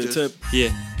 Yeah, their just- tip.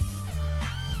 Yeah.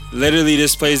 Literally,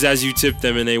 this plays as you tip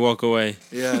them and they walk away.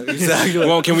 yeah, exactly.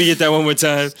 Well, can we get that one more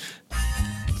time?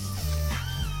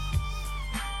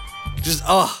 Just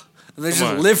and they just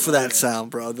on. live for that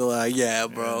sound, bro. They're like, yeah,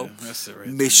 bro. That's it right.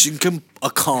 Mission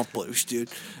accomplished, dude.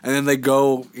 And then they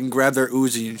go and grab their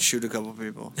Uzi and shoot a couple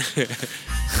people.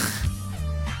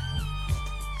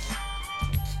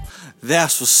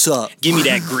 That's what's up. Give me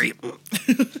that grape.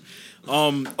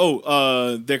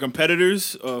 Their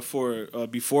competitors for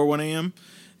before 1 a.m.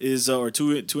 is or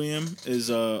 2 a.m. is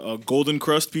a Golden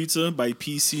Crust Pizza by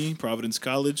PC Providence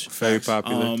College. Very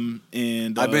popular.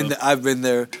 And I've been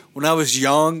there when I was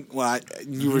young. I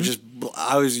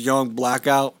was young.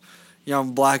 Blackout.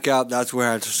 That's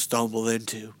where I just stumbled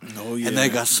into. Oh yeah, and they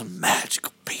got some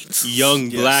magical pizzas. Young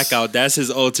Blackout. That's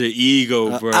his alter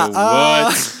ego, bro.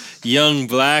 What? Young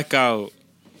Blackout.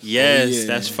 Yes,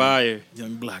 that's fire.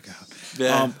 Young Blackout.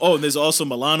 Yeah. And there's also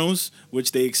Milano's,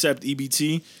 which they accept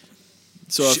EBT.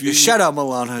 So if you shout out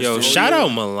Milano's. Yo, shout out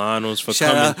Milano's for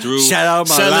Shout coming out- through. shout out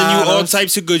Selling you all Milano's.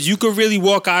 types of goods. You could really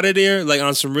walk out of there like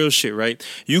on some real shit, right?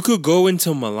 You could go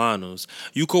into Milano's.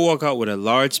 You could walk out with a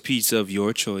large pizza of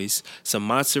your choice, some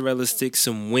mozzarella sticks,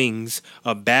 some wings,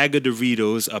 a bag of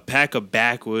Doritos, a pack of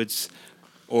Backwoods,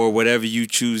 or whatever you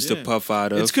choose to puff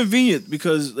out of. it's convenient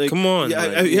because like Come on,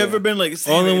 like, have you ever been like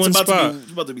all in it's one about spot.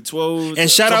 it's about to be 12.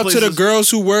 And shout out to the girls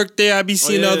who work there. I be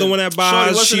seeing the other one at Shorty,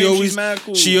 bars. what's her She name? always, She's mad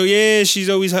cool.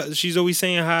 she's always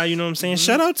saying hi. You know what I'm saying?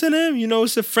 Shout out to them. You know,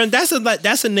 it's a friend. That's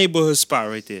a neighborhood spot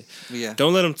right there. Yeah.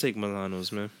 Don't let them take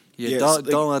Milano's, man. Yeah, Yes,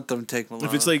 don't let them take Milano.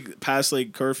 If it's like past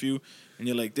like curfew and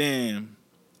you're like, damn,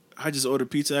 I just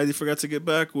ordered pizza. I forgot to get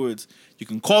Backwoods. You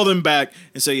can call them back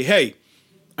and say, hey,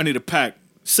 I need a pack.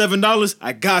 $7.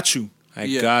 I got you. I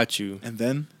got you. And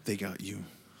then they got you.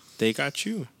 They got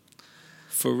you.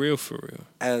 For real, for real.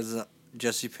 as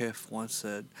Jesse Piff once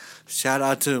said, shout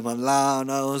out to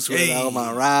Milano's with Hey. all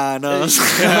my rhinos.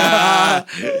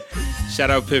 Shout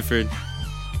out Pifford.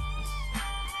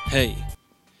 Hey,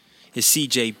 it's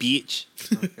CJ, bitch.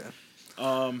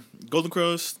 Golden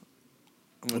Crust.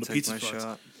 I'm gonna the take pizza my spots.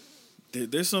 shot.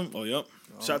 There's some. Oh, yep.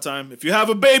 Shot time. If you have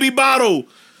a baby bottle.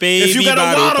 Baby If you got a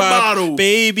water pop, bottle.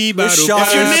 baby bottle, shot- pop,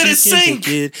 If you need a you can sink,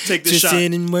 take the just shot.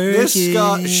 sit and work This it.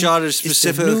 shot is It's the new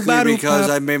specifically bottle because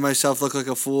pop. I made myself look like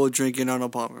a fool drinking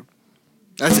Arnold Palmer.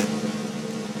 That's it.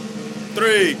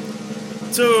 3,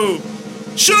 2,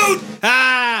 shoot!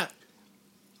 Ah!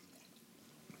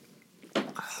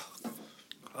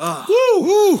 Woo!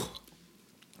 Woo!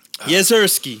 Yes,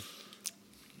 Ersky.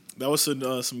 That was some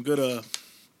good.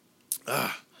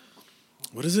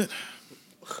 What is it?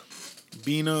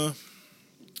 Bean. Not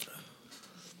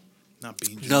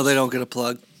bean juice. No, they don't get a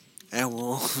plug. And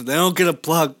well, they don't get a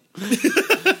plug.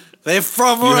 They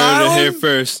from You Rhode heard it here Island?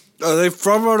 first. Are they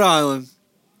from Rhode Island?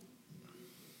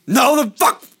 No, the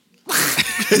fuck.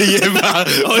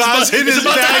 Bob's in his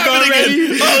about to bag happen already.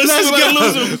 again. Oh, Let's we're about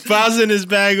to lose go. Bob's in his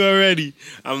bag already.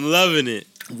 I'm loving it.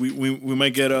 We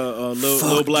might get a little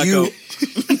Fuck blackout.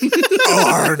 you,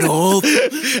 Arnold.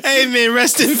 Hey man,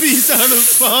 rest in peace, Arnold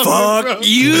Palmer. Fuck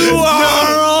you,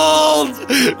 Arnold.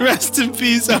 Rest in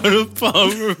peace, Arnold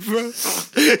Palmer, bro. You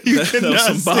That cannot was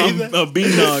some say bomb, that.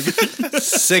 bean nog.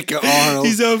 Sick of Arnold.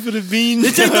 He's out for the bean.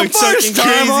 It's like the first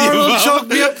time Arnold choked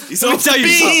me up. He's Let me off tell the you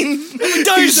bean. something. Let me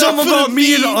tell you He's something off for about the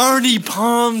me and bean. Arnie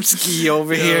Pomsky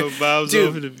over here. Yo, Bob's Dude.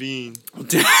 over the bean.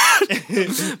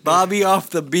 Bobby off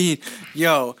the bean.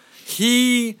 Yo,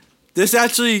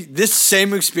 this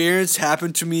same experience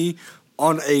happened to me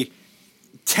on a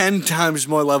 10 times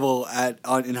more level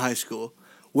in high school.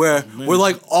 Where we're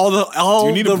like all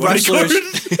you need the a bodyguard?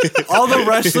 wrestlers, all the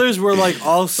wrestlers were like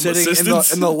all sitting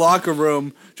assistants? in the locker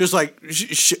room, just like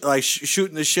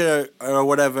shooting the shit or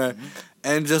whatever,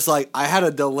 and just like I had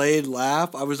a delayed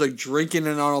laugh. I was like drinking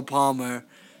an Arnold Palmer,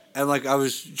 and like I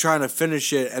was trying to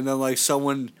finish it, and then like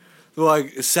someone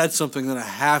like said something. Then a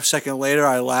half second later,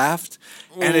 I laughed,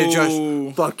 and it Ooh.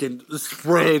 just fucking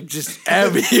sprayed just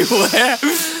everywhere.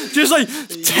 Just like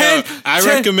 10. I 10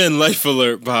 recommend Life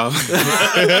Alert, Bob.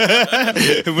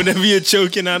 Whenever you're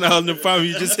choking on Arnold Palmer,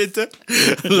 you just hit the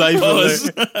Life Alert.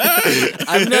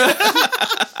 I've never.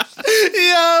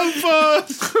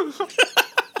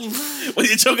 When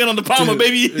you're choking on the Palmer,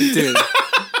 baby. Dude,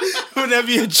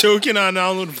 Whenever you're choking on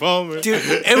Arnold Palmer. dude,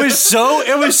 it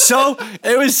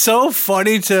was so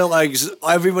funny to like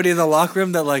everybody in the locker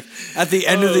room that like at the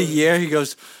end of the year he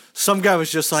goes, some guy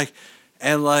was just like,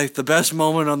 and like the best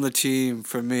moment on the team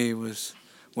for me was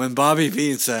when Bobby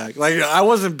Beansack. Like I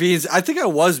wasn't I think I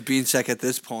was Beansack at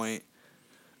this point.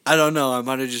 I don't know. I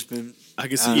might have just been. I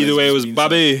can see Either way, it was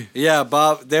Bobby. Yeah,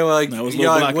 Bob. They were like, That was you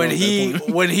know, Lil like when Blackout at he that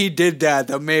point. when he did that,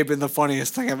 that may have been the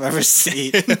funniest thing I've ever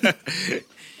seen.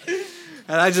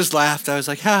 And I just laughed. I was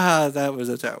like, "Ha, that was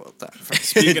a terrible time."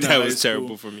 Speaking of That high was school,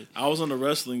 terrible for me. I was on the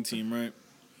wrestling team, right?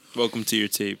 Welcome to your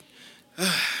tape.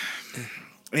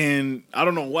 And I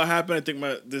don't know what happened. I think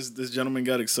this gentleman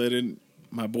got excited.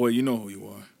 My boy, you know who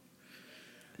you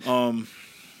are.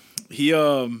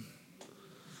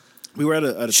 We were at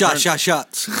a Shots.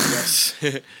 Yes.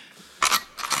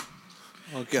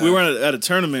 Okay. We were at a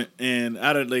tournament, and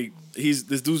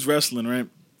this dude's wrestling, right?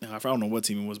 I don't know what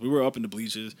team it was. We were up in the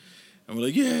bleachers, and we're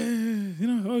like,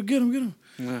 yeah, get him.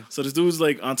 Yeah. So this dude's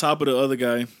like on top of the other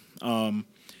guy,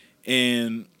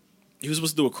 and he was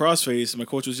supposed to do a crossface, and my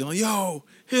coach was yelling, "Yo,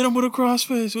 hit him with a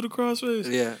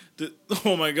crossface, Yeah.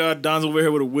 Oh my God, Don's over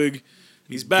here with a wig.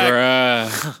 He's back.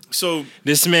 Bruh. So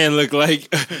This man looked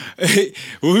like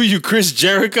who are you, Chris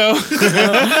Jericho?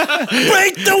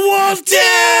 Break the wolf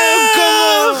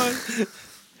down!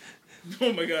 Come on!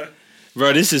 oh my God,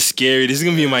 Bro, this is scary. This is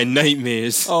gonna be my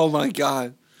nightmares. Oh my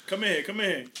God. come here.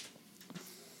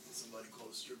 Somebody call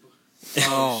a stripper.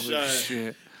 Oh Shut.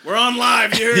 shit. We're on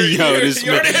live. You heard, Yo, this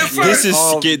man, this is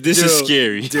Oh, this is dude.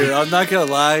 scary. Dude, I'm not gonna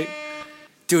lie.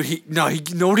 Dude,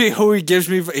 nobody who he gives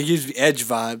me. He gives me Edge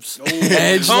vibes.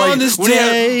 Edge, On this when he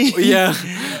had- day, yeah,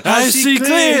 I see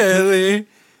clearly.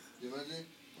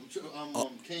 I'm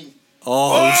king.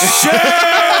 Oh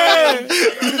shit!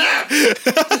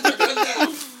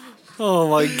 Oh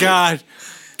my God,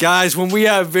 guys! When we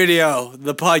have video,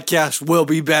 the podcast will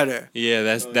be better. Yeah,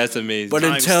 that's amazing. But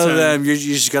Times until 10. then, you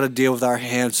just gotta deal with our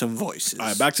handsome voices. All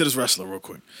right, back to this wrestler real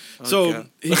quick. Okay. So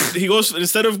he goes,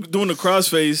 instead of doing the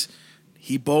crossface,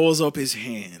 he balls up his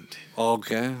hand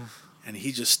Okay. and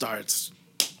he just starts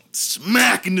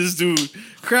smacking this dude,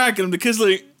 cracking him. The kid's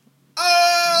like, "Oh,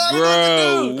 I don't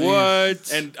know what to Bro, do."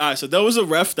 what? And so there was a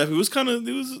ref that he was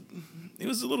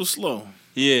a little slow.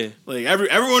 Yeah. Like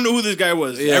everyone knew who this guy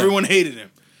was. Yeah. Everyone hated him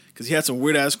because he had some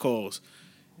weird ass calls.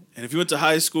 And if you went to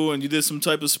high school and you did some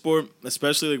type of sport,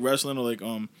 especially like wrestling or like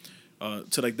to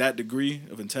like that degree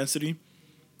of intensity,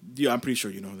 yeah, I'm pretty sure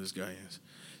you know who this guy is.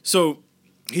 So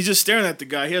he's just staring at the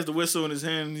guy. He has the whistle in his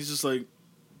hand. And he's just like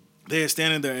they're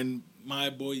standing there, and my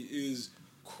boy is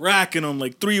cracking him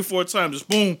like 3 or 4 times. Just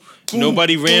boom, boom.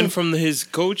 Nobody ran boom. from his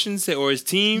coaching or his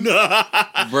team. Bro,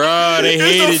 they It's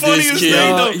hated the this funniest kid.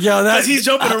 thing, though. Yo, Because he's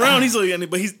jumping around. He's like,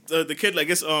 but he's the kid. I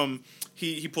guess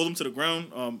he pulled him to the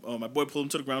ground. My boy pulled him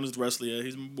to the ground as the wrestler. Yeah,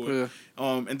 he's my boy. Yeah.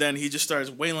 And then he just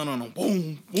starts wailing on him.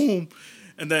 Boom, boom.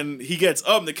 And then he gets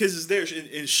up, and the kid's just there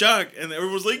in shock, and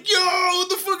everyone's like, "Yo, what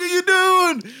the fuck are you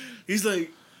doing?" He's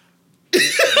like,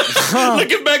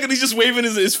 looking back, and he's just waving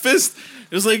his fist.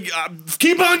 It's like,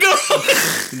 keep on going.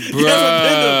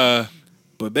 Bruh.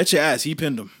 But bet your ass, he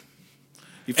pinned him.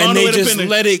 He And found a they way to just pin him.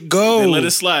 let it go. They let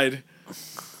it slide.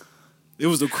 It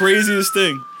was the craziest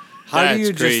thing. How do That's you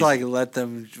just crazy. like let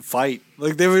them fight?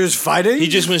 Like they were just fighting? He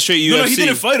just went straight UFC. No, he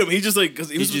didn't fight him. He just like because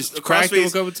he was just a cracked him a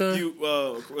crossface. couple times?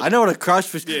 I know what a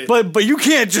crossface, Yeah. but you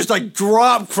can't just like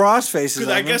drop crossfaces. Because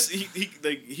on I them. guess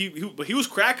he was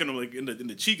cracking him like in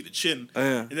the cheek, the chin,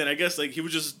 Yeah. and then I guess like he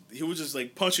was just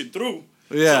like punching through.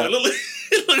 Yeah. so it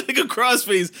looked like a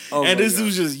crossface, Oh and my this God. dude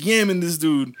was just yamming this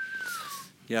dude.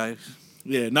 Yeah.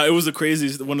 Yeah, no, it was the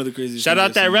craziest, one of the craziest. Shout things out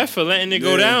I've that seen. ref for letting it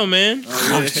go Yeah. down, man.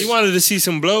 yeah. He wanted to see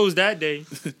some blows that day.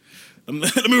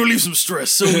 Let me relieve some stress.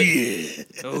 So yeah,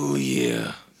 Oh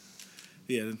yeah.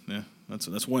 yeah.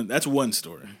 That's one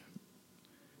story.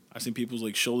 I've seen people's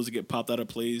like shoulders get popped out of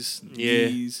place. Yeah.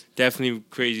 Knees. Definitely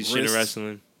crazy shit in Wrists.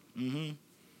 wrestling.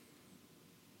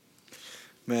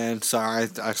 Man, sorry,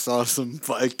 I saw some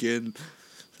fucking.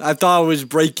 I thought it was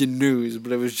breaking news,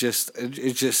 but it's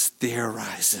just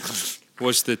theorizing.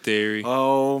 What's the theory?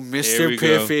 Oh, Here Mr. we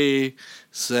go. Piffy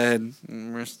said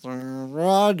Mr.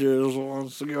 Rodgers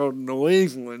wants to go to New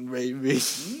England, baby.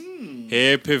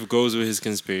 Here Piff goes with his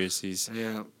conspiracies.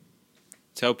 Yeah.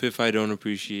 Tell Piff I don't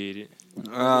appreciate it.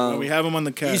 When we have him on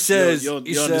the cast. He says you'll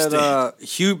he understand.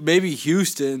 said maybe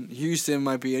Houston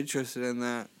might be interested in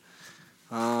that.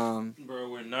 Bro,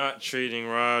 we're not trading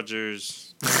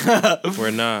Rodgers.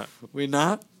 We're not. We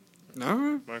not?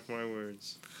 No. Mark my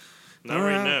words. Not All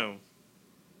right right. now.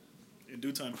 In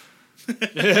due time.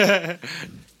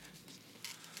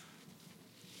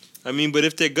 I mean, but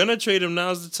if they're gonna trade him,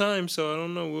 now's the time. So I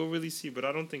don't know. We'll really see, but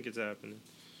I don't think it's happening.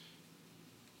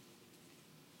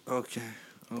 Okay.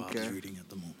 Bob's Okay. reading at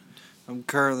the moment. I'm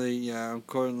currently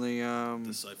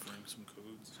Deciphering some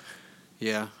codes.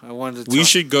 yeah. I wanted to. We talk-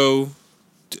 should go.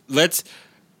 Let's.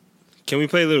 Can we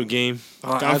play a little game?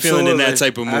 Oh, I'm feeling in that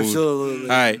absolutely. type of mood. Absolutely.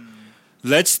 All right,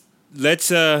 let's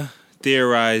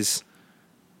theorize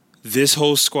this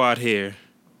whole squad here,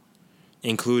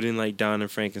 including like Don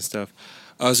and Frank and stuff.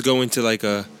 Us going to like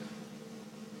a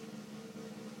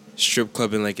strip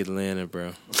club in like Atlanta,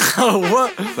 bro.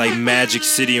 What? Like Magic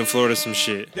City in Florida, some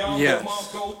shit.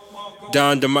 Yes.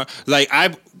 Don DeMar, like I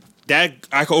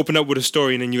could open up with a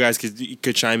story and then you guys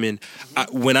could chime in.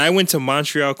 When I went to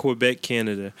Montreal, Quebec,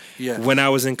 Canada, Yeah. when I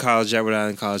was in college at Rhode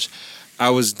Island College, I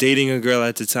was dating a girl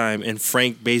at the time, and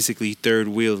Frank basically third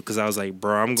wheeled because I was like,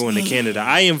 bro, I'm going to Canada.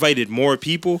 I invited more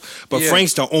people, but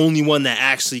Frank's the only one that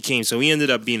actually came, so he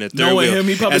ended up being a third wheel. Him,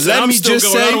 he probably And said, let I'm me still just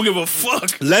going. say, I don't give a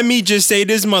fuck. let me just say,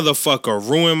 this motherfucker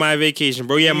ruined my vacation,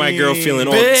 bro. Yeah, my girl feeling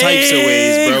all types of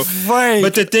ways, bro. Frank.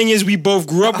 But the thing is, we both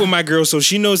grew up with my girl, so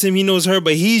she knows him, he knows her,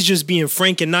 but he's just being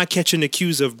Frank and not catching the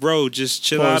cues of, bro, just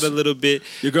chill out a little bit.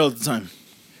 Your girl at the time.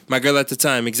 My girl at the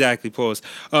time, exactly. Pause.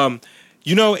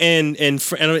 You know, and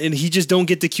he just don't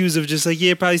get the cues of just like,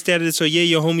 yeah, probably started it. So yeah,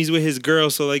 your homie's with his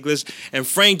girl. So like, let's. And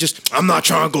Frank just, I'm not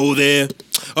trying to go there.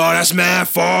 Oh, that's mad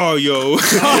far, yo.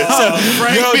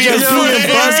 Frank yo, being just Frank. being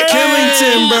Buzz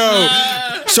Killington, bro.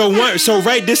 So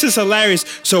right, this is hilarious.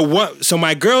 So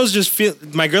my girl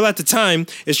at the time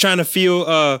is trying to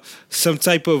feel some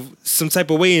type of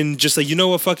way, and just like, you know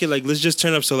what, fuck it, like let's just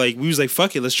turn up. So like we was like,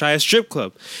 fuck it, let's try a strip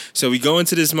club. So we go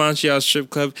into this Montreal strip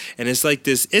club, and it's like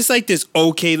this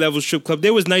okay level strip club.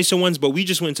 There was nicer ones, but we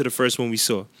just went to the first one we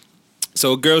saw.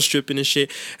 So a girl stripping and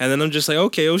shit, and then I'm just like,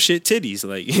 okay, oh shit, titties.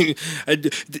 Like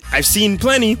I've seen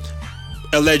plenty.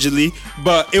 Allegedly,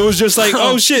 but it was just like,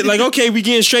 oh shit, like okay, we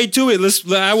getting straight to it.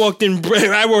 I walked in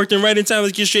right in time.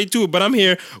 Let's get straight to it. But I'm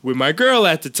here with my girl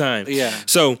at the time. Yeah.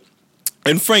 So,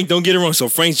 and Frank, don't get it wrong. So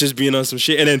Frank's just being on some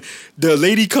shit, and then the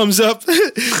lady comes up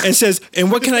and says,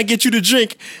 "And what can I get you to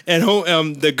drink?" And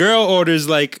the girl orders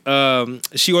like,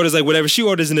 she orders like whatever she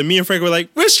orders, and then me and Frank were like,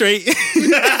 we're straight.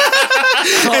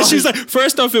 And she's like,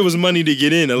 first off, it was money to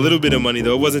get in, a little bit of money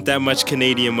though. It wasn't that much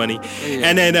Canadian money. Yeah.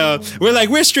 And then we're like,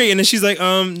 we're straight. And then she's like,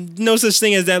 no such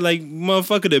thing as that. Like,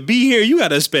 motherfucker, to be here, you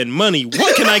gotta spend money.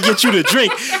 What can I get you to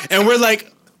drink? And we're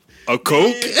like, a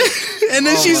Coke? And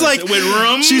then she's like, with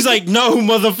rum? She's like, no,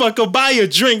 motherfucker, buy a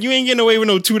drink. You ain't getting away with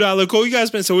no $2 Coke. You gotta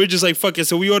spend. So we're just like, fuck it.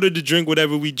 So we ordered the drink,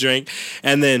 whatever we drank,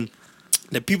 and then.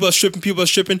 The people are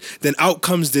stripping. Then out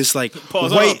comes this like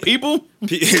white people,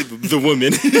 the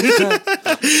woman.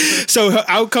 So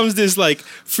out comes this like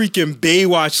freaking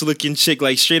Baywatch looking chick,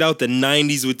 like straight out the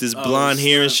 '90s with this blonde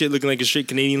hair and shit, looking like a straight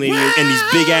Canadian lady, and these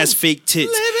big ass fake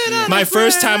tits. My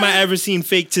first time I ever seen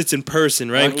fake tits in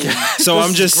person, right? Okay. So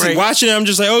I'm just watching it. I'm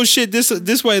just like, oh shit,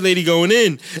 this white lady going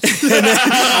in. and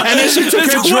then she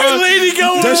took her drawers.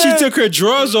 Then she took her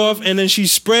drawers off, and then she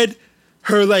spread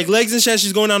her like legs and shit.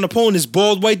 She's going down the pole, and this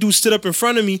bald white dude stood up in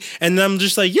front of me, and I'm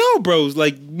just like, yo, bro,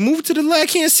 like move to the left, I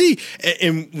can't see.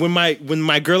 And when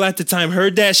my girl at the time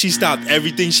heard that, she stopped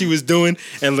everything she was doing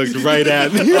and looked right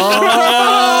at me.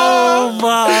 Oh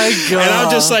my god. And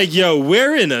I'm just like, yo,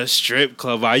 we're in a strip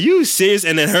club, are you serious?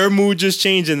 And then her mood just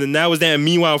changed, and then that was that. And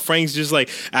meanwhile, Frank's just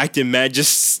like acting mad,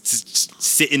 just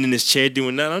sitting in his chair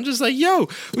doing that. I'm just like, yo,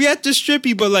 we at the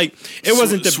strippy, but like it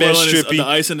wasn't the best strippy. The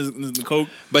ice and the Coke.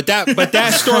 But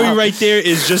that story right there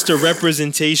is just a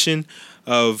representation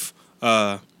of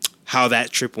how that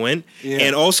trip went. Yeah.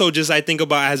 And also just I think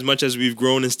about as much as we've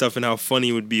grown and stuff, and how funny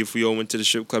it would be if we all went to the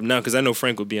strip club now, because I know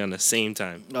Frank would be on the same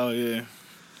time. Oh yeah.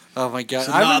 Oh my god.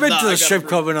 So I haven't been to the strip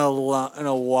club in a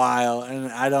while,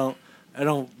 and I don't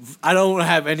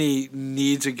have any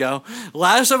need to go.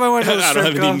 Last time I went to the strip club,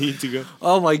 I don't have any need to go.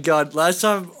 Oh my god! Last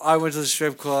time I went to the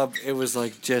strip club, it was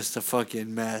like just a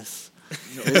fucking mess.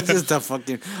 It's just a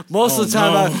fucking. Most of the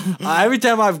time, every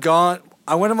time I've gone,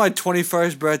 I went on my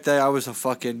 21st birthday. I was a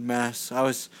fucking mess. I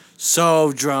was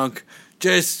so drunk.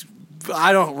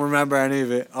 I don't remember any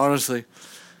of it, honestly.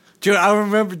 Dude, I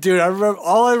remember.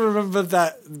 All I remember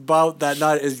about that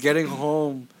night is getting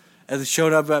home and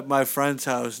showed up at my friend's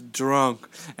house drunk,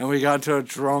 and we got into a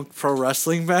drunk pro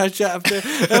wrestling match after.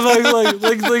 And like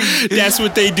that's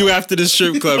what they do after the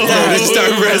strip club. They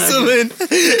start wrestling.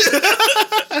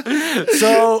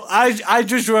 So I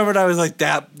just remembered I was like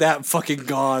that fucking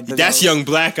gone. That's young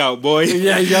Blackout, boy.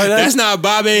 Yeah, that's not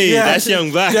Bobby. Yeah, that's young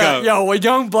Blackout. Yeah, when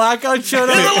young Blackout showed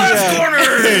up in the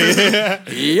left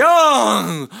corner.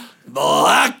 Young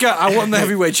Blackout. I won the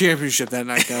heavyweight championship that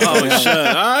night. Oh shit!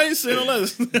 I ain't seen no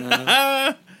less.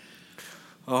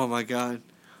 Oh my god.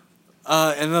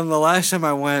 And then the last time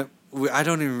I went, I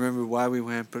don't even remember why we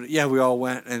went, but yeah, we all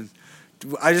went, and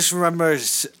I just remember.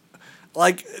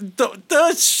 Like,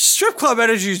 the strip club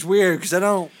energy is weird because I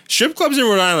don't... Strip clubs in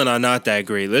Rhode Island are not that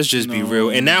great. Let's just be real.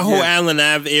 And that whole Allen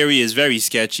Ave area is very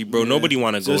sketchy, bro. Yeah. Nobody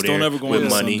want to go there don't ever go with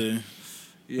money. Sunday.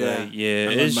 Yeah. Like,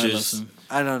 it's just... Lesson.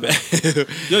 I don't know.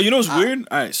 Yo, you know what's weird?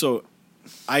 All right, so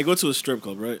I go to a strip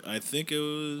club, right? I think it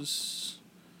was...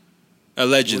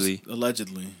 Allegedly.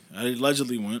 I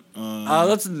allegedly went.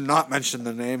 Let's not mention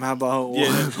the name. How about?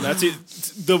 Yeah, that's it.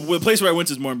 The place where I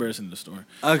went is more embarrassing than the story.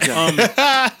 Okay.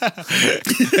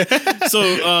 So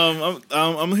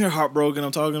I'm here heartbroken.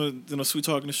 I'm talking to sweet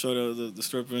talking to Shota, the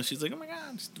stripper, and she's like, "Oh my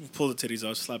god!" Just pull the titties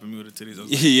out, slapping me with the titties. I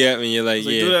was like, Yeah, and you're like,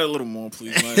 do that a little more,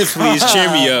 please. Please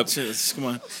cheer me up. Come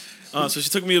on. So she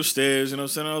took me upstairs. You know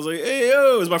what I'm saying? I was like, "Hey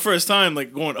yo!" It was my first time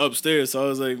like going upstairs. So I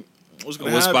was like, "What's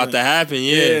about to happen?"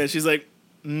 Yeah. She's like,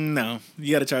 "No,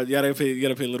 you gotta charge. You gotta pay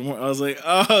a little more." I was like,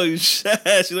 "Oh shit!"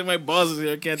 She's like, "My boss is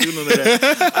here. I can't do none of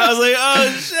that." I was like, "Oh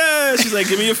shit!" She's like,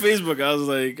 "Give me your Facebook." I was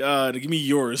like, "Give me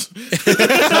yours."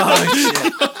 Oh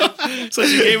shit! So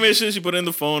she gave me a shit. She put it in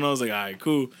the phone. I was like, "All right,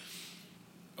 cool."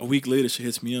 A week later, she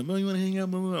hits me up. "Oh, you wanna hang out?"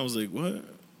 I was like, "What?"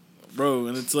 Bro,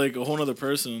 and it's like a whole other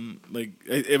person. Like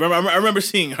I remember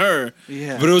seeing her.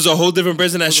 Yeah. But it was a whole different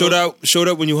person that showed up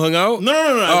when you hung out? No.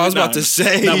 Oh, I was about to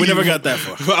say. No, we never got that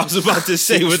far. I was about to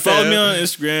say. She followed me on that?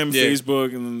 Instagram, Yeah.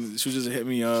 Facebook, and then she would just hit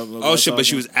me up. Oh shit! But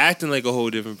she was acting like a whole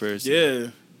different person. Yeah.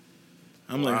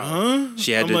 I'm like, huh?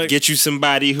 She had I'm to like, get you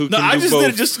somebody who No, can I do just both.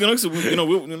 did it just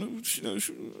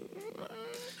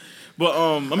but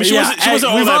I mean, she wasn't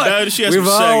all that bad. She had some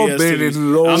we've all saggy ass been titties.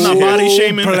 in low I'm not body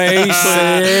shaming. places.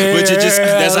 But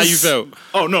that's how you felt.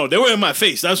 Oh no, they were in my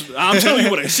face. I'm telling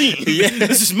you what I seen.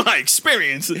 This is my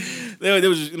experience. There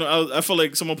was, I felt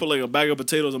like someone put like a bag of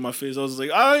potatoes on my face. I was like,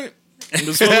 all right,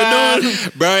 that's what we're doing.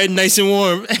 Bright, nice and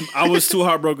warm. I was too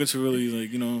heartbroken to really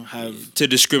have To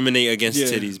discriminate against yeah,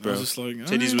 titties, bro. I was just like,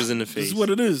 Titties was in the face. This is what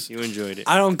it is. You enjoyed it.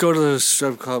 I don't go to the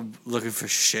strip club looking for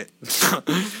shit.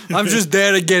 I'm just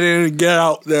there to get in and get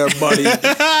out there, buddy.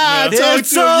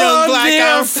 That's all I'm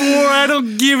there for. I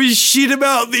don't give a shit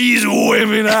about these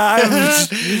women.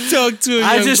 Talk to him,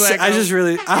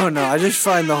 I don't know. I just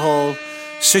find the whole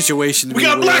situation to We be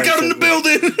got weird. Blackout in the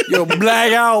building. Yo,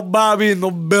 Blackout Bobby in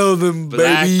the building, baby.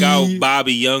 Blackout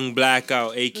Bobby, young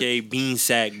Blackout, aka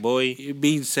Beansack boy.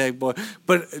 Beansack boy.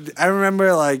 But I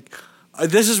remember, like,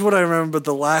 this is what I remember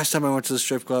the last time I went to the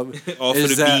strip club. All for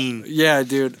the bean. Yeah,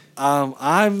 dude.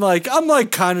 I'm like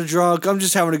kind of drunk. I'm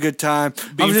just having a good time.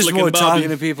 Bean I'm just flicking more Bobby. talking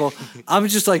to people. I'm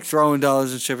just like throwing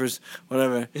dollars at strippers,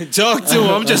 whatever. Talk to him.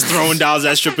 I'm just throwing dollars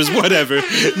at strippers, whatever.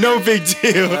 No big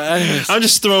deal. I'm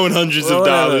just throwing hundreds of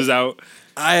dollars out.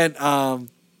 I had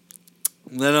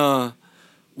then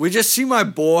we just see my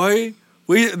boy.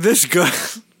 This girl.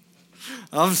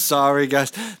 I'm sorry,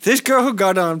 guys. This girl who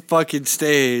got on fucking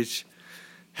stage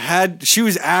she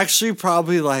was actually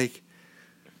probably like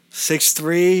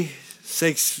 6'3",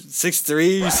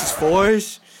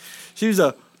 6'4". She was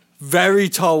a very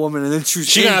tall woman, and then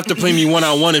She gonna have to play me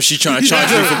one-on-one if she trying to charge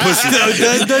me for pussy.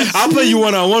 I'll play you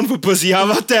one-on-one for pussy. How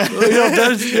about that?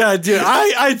 Yeah, dude.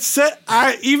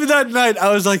 Even that night,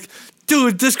 I was like,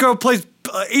 dude, this girl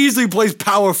easily plays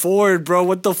power forward, bro.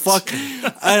 What the fuck?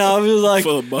 And I was like,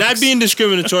 not being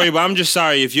discriminatory, but I'm just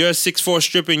sorry. If you're a 6'4"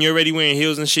 stripper and you're already wearing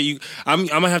heels and shit, I'm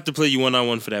gonna have to play you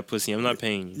one-on-one for that pussy. I'm not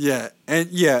paying you. Yeah, and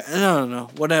I don't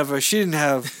know, whatever. She didn't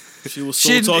have. She was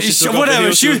so tall. She took off the whatever.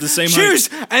 heels, She was the same she height. was,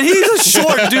 and he's a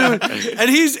short dude, and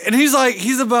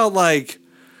he's about like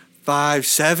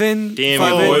 5'7". Damn, 5'8",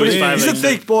 boy, but was he's a 5'8".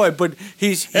 thick boy, but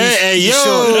he's Hey, yo!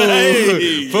 short.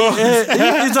 Hey.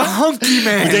 He's a hunky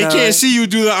man. They can't see you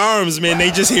do the arms, man. They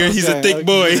just hear he's a thick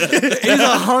boy. He's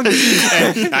a hunky.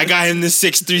 I got him the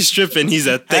 6'3" strip and he's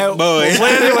a thick boy.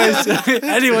 Well,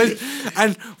 anyways,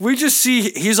 and we just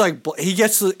see he's like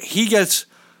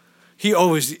he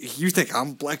always. You think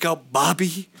I'm Blackout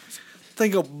Bobby?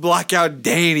 Think of Blackout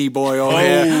Danny boy over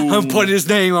here. I'm putting his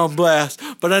name on blast.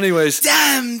 But anyways,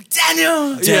 Damn,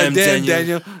 Daniel. Damn,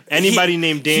 Daniel. Anybody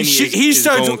named Danny is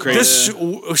starts, going crazy.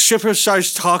 This stripper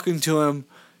starts talking to him,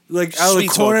 like out of the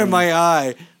Sweet corner of talking. my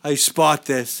eye. I spot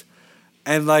this,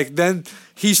 and like then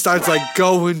he starts like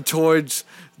going towards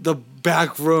the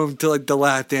back room to like the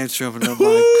lap dance room, and I'm like,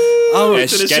 Yeah,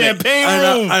 To the get it. champagne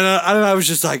room. and I was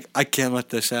just like, I can't let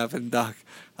this happen, Doc.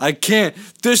 I can't.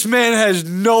 This man has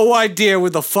no idea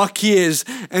where the fuck he is,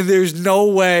 and there's no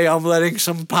way I'm letting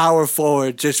some power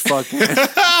forward just fucking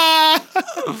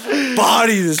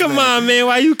body this Come man. on, man.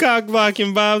 Why you cock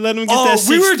blocking, Bob? Let him get Oh, that 6'3"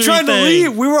 we were trying to thing.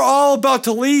 leave. We were all about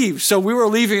to leave, so we were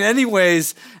leaving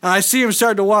anyways. And I see him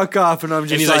starting to walk off, and I'm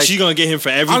just And he's like, she's going to get him for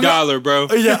every I'm not- dollar, bro.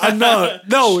 yeah, I know.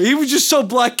 No, he was just so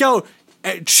blacked out.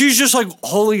 And she's just like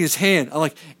holding his hand. I'm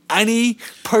like, any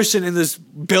person in this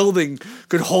building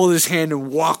could hold his hand and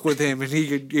walk with him, and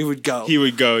he would go. He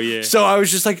would go, yeah. So I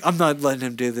was just like, I'm not letting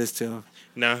him do this to him.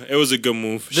 Nah, it was a good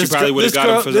move. She This probably girl- would have this got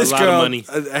him girl- for a this lot girl, of money.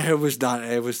 It was not.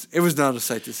 It was not a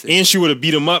sight to see. And she would have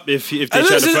beat him up if they And tried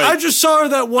this to is- fight. I just saw her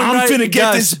that one I'm night. finna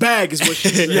get guys. this bag, is what she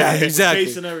said. Yeah, exactly.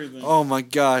 Face and everything. Oh my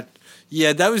god.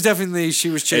 Yeah, that was definitely she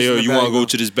was chasing. Hey, yo, the you bag want to go girl.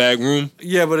 to this back room?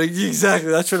 Yeah, but exactly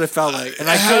that's what it felt like, and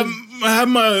I have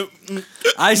my.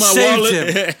 I saved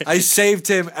wallet. him. I saved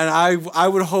him, and I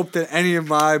would hope that any of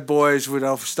my boys would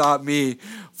have stopped me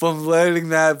from letting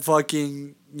that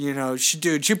fucking. You know, she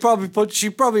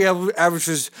probably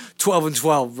averages 12 and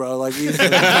 12, bro. Like,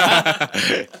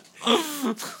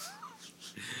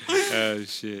 Oh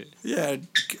shit. yeah,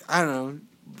 I don't know.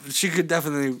 She could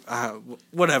definitely,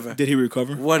 whatever. Did he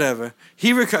recover? Whatever.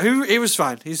 He was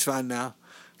fine. He's fine now.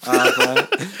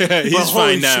 But He's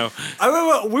holy fine now. shit. I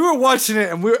remember we were watching it,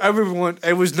 and everyone.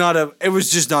 It was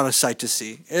just not a sight to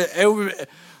see.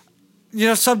 You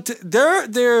know,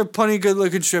 there are plenty of good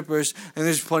looking strippers, and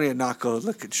there's plenty of not good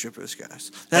looking strippers,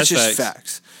 guys. That's just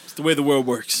facts. It's the way the world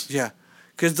works. Yeah,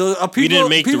 because those people. We didn't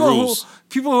make the rules.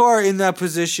 People who are in that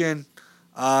position,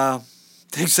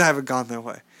 things haven't gone their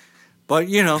way. But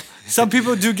you know, some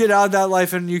people do get out of that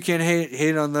life, and you can't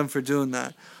hate on them for doing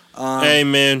that. Hey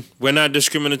man, we're not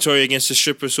discriminatory against the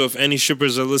strippers, so if any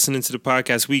strippers are listening to the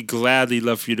podcast, we gladly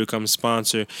love for you to come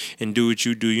sponsor and do what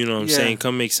you do. You know what I'm saying?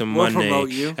 Come make some We'll promote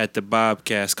money you. at the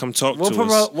Bobcast. Come talk to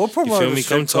us. We'll promote You feel the me?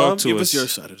 strip Come club. talk to Give us. us your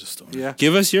side of the story. Yeah.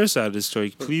 Give us your side of the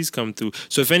story. Please come through.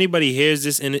 So if anybody hears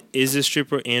this and is a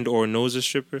stripper and or knows a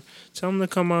stripper, tell them to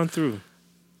come on through.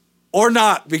 Or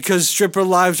not, because stripper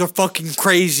lives are fucking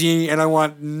crazy, and I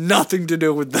want nothing to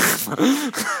do with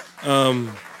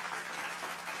them.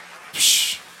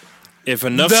 If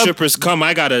enough strippers come,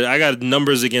 I got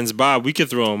numbers against Bob. We could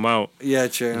throw them out. Yeah,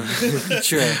 true.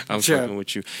 True. I'm true. fucking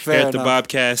with you. Fair Here at the enough.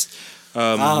 Bobcast,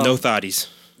 no thotties.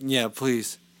 Yeah,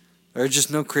 please. Or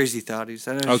just no crazy thotties.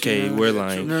 I don't Okay, you know, we're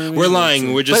lying. you know what I mean? We're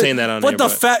lying. We're just saying that on but there. the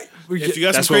but fact. If you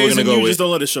got That's some what we're crazy gonna go news, with. just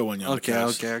don't let it show on you.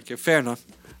 Okay. Fair enough.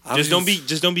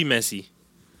 just don't be messy.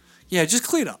 Yeah, just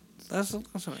clean up. That's what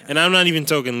I And I'm not even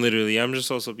talking literally. I'm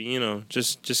just also be,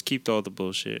 just keep all the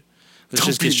bullshit. Let's Don't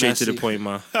just be get straight to the messy. point,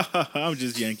 ma. I'm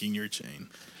just yanking your chain.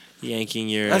 Yanking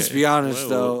your. Let's be honest, Whoa,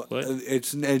 though. what?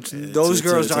 It's those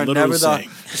girls it's a are literal never the saying.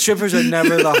 strippers are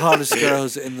never the hottest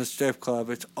girls in the strip club.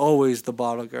 It's always the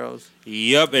bottle girls.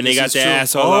 Yup, and they This got is their true.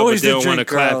 ass all out, but Always they the don't want to drink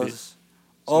clap it. girls.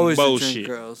 Always the bullshit. drink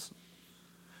girls.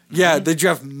 Yeah, they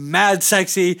dress mad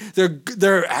sexy. They're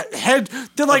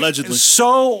like Allegedly.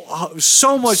 so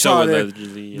much So hotter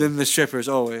allegedly, yeah. than the strippers.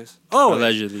 Always.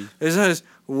 Allegedly. It says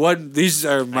what these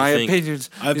are my think- opinions.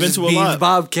 I've This been is to a Beans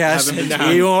lot. Bobcast. Haven't been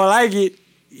to You don't like it,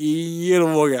 you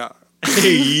don't work out.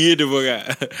 Yeah, the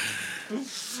fuck out.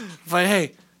 But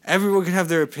hey, everyone can have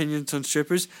their opinions on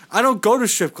strippers. I don't go to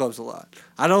strip clubs a lot.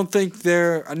 I don't think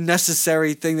they're a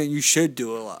necessary thing that you should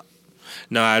do a lot.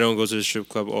 No, I don't go to the strip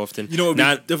club often. You know what would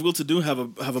Not be difficult to do? Have a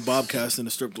Bobcast in a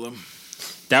strip club.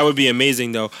 that would be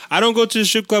amazing though. I don't go to the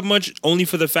strip club much, only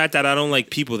for the fact that I don't like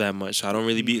people that much. I don't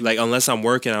really be like unless I'm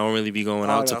working. I don't really be going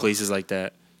out to no. places like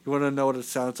that. You want to know what it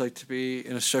sounds like to be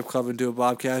in a strip club and do a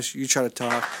bobcast? You try to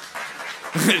talk.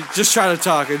 Just try to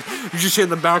talk, and you just hear in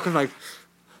the background like,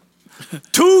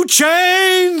 2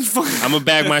 Chainz. I'm gonna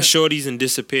bag my shorties and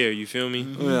disappear. You feel me?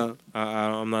 Yeah.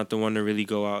 I'm not the one to really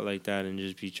go out like that and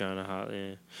just be trying to holler.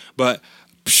 Yeah. But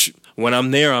when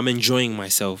I'm there, I'm enjoying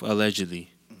myself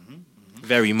allegedly,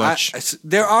 very much.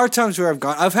 There are times where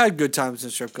I've had good times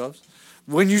in strip clubs.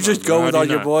 When you just bro, go how with do all you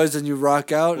your not? boys and you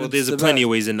rock out. Well, it's there's the plenty best. of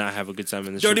ways to not have a good time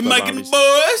in the strip Dirty club. Mike and the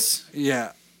obviously. boys.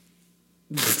 Yeah.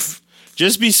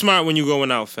 Just be smart when you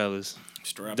going out, fellas.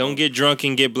 Strap Don't up. get drunk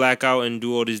and get blackout and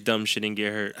do all this dumb shit and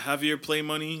get hurt. Have your play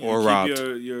money Or and robbed.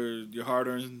 keep your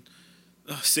hard-earned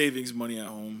savings money at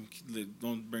home.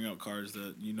 Don't bring out cards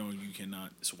that you know you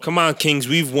cannot swipe. Come on, Kings,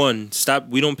 we've won. Stop.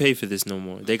 We don't pay for this no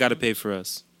more. They got to pay for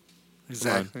us.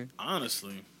 Exactly.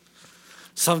 Honestly,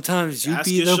 Sometimes you ask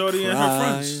be your the shorty and her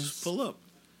friends. prize. Pull up,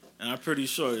 and I'm pretty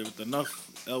sure with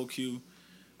enough LQ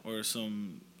or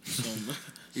some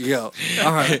Yo.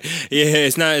 All right. Yeah,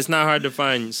 it's not hard to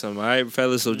find some. All right,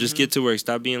 fellas. So just get to work.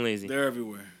 Stop being lazy. they're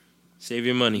everywhere. Save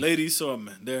your money. Ladies or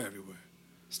men, they're everywhere.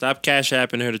 Stop cash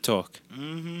apping her to talk.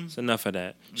 Mm-hmm. It's enough of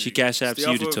that. She cash apps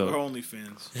Stay you off to of her talk.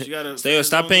 OnlyFans. She gotta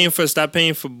Stop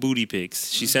paying for booty pics.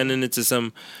 She's sending it to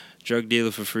some drug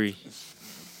dealer for free.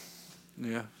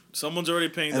 Yeah. Someone's already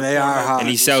paying. And the they are porno hot. And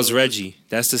he people, sells so- Reggie.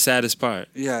 That's the saddest part.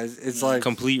 Yeah. It's like.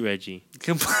 Complete Reggie.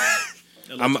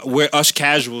 Allegedly. Where us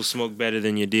casuals smoke better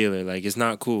than your dealer. Like it's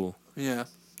not cool. Yeah.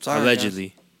 Sorry,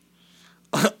 Allegedly.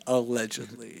 guys.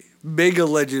 Allegedly. Big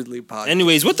allegedly podcast.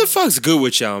 Anyways, what the fuck's good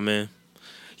with y'all, man?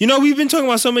 You know, we've been talking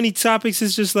about so many topics.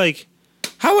 It's just like,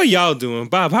 how are y'all doing,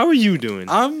 Bob? How are you doing?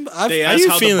 They How ask you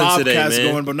how the feeling today, Bobcat's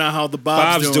man? going, but not how the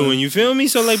Bob's doing. You feel me?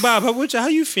 So like, Bob, how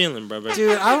you feeling, brother?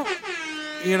 Dude,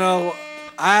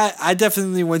 I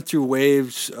definitely went through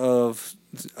waves of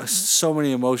so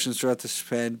many emotions throughout this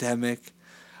pandemic.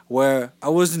 where I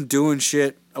wasn't doing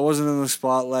shit. I wasn't in the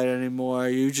spotlight anymore.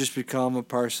 You just become a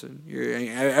person.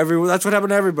 That's what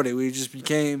happened to everybody. We just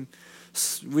became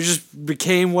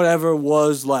whatever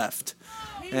was left.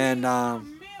 And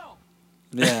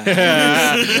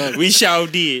yeah, We shall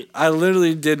did. I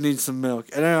literally did need some milk.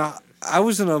 And I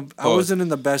wasn't in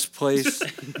the best place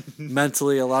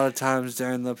mentally a lot of times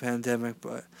during the pandemic,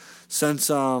 but since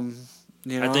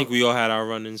I think we all had our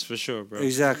run-ins for sure, bro.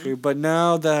 Exactly. But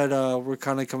now that we're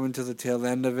kind of coming to the tail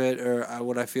end of it, or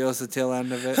what I feel is the tail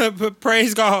end of it. But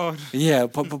praise God. Yeah,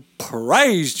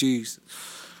 praise Jesus.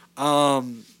 I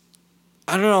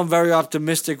don't know, I'm very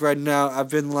optimistic right now. I've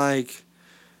been like,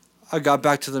 I got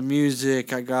back to the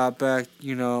music. I got back,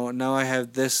 now I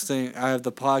have this thing. I have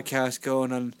the podcast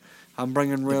going, and I'm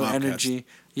bringing real energy.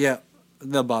 Yeah,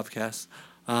 the Bobcast.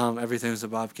 Everything's a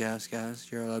Bobcast, guys.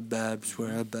 You're all babs.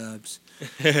 We're all babs.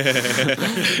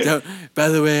 By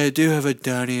the way, I do have a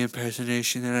Donnie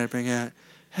impersonation that I bring out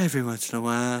every once in a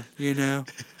while,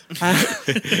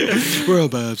 We're all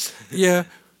babs. Yeah,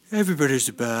 everybody's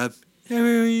a bab.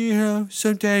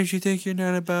 Sometimes you think you're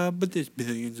not a bab, but there's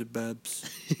billions of babs.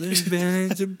 There's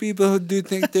billions of people who do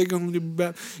think they're going to be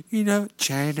babs.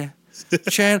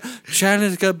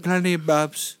 China's got plenty of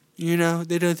babs. They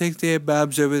don't think they have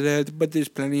babs over there, but there's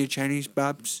plenty of Chinese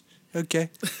babs. Okay.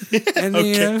 And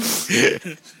Okay.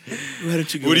 Why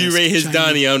don't you go? What do you rate his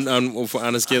Donnie on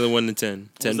a scale of 1 to 10?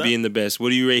 10 being the best. What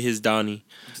do you rate his Donnie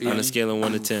on a scale of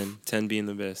 1 to 10? 10 being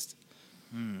the best.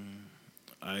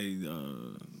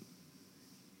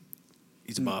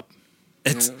 He's a Bob.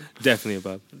 It's definitely a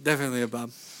Bob. Definitely a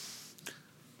Bob.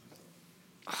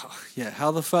 Oh, yeah,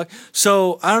 how the fuck?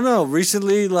 So, I don't know.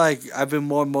 Recently, I've been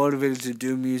more motivated to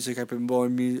do music. I've been more,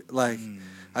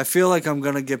 I feel like I'm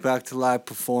going to get back to live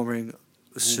performing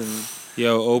soon.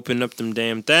 Yo, open up them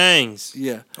damn things.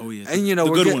 Yeah. Oh, yeah. And, the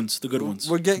good ones. The good ones.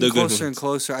 We're getting closer and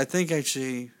closer. I think,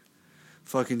 actually,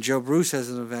 fucking Joe Bruce has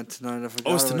an event tonight. I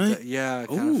forgot it's tonight? that. Yeah.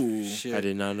 Shit. I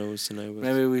did not know it was tonight.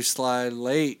 Maybe we slide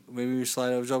late. Maybe we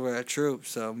slide. I was over at Troop,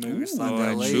 so maybe we slide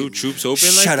that late. Troop's open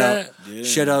like that? Yeah.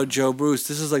 Shout out Joe Bruce.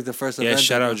 This is like the first event. Yeah,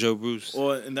 shout out Joe Bruce.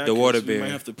 Well, in that the case, water we bear.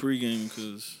 might have to pregame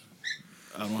because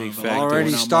I don't Big have fact.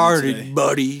 Already started,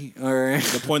 buddy. All right.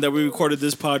 The point that we recorded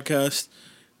this podcast,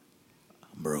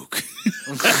 I'm broke.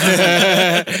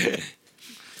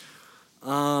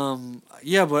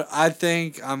 Yeah, but I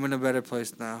think I'm in a better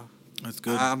place now. That's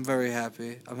good. I'm very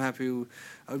happy. I'm happy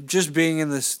just being in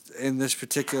this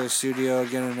particular studio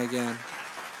again and again.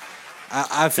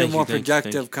 I feel more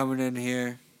productive coming in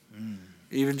here.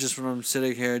 Even just when I'm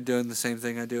sitting here doing the same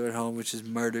thing I do at home, which is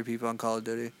murder people on Call of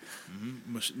Duty.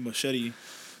 Machete.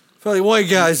 Well,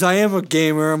 guys, I am a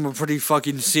gamer. I'm a pretty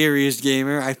fucking serious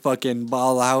gamer. I fucking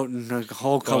ball out in a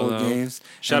whole couple of games.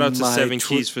 Shout out to Seven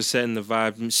Keys for setting the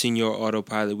vibe. Senior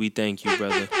Autopilot, we thank you,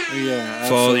 brother. Yeah,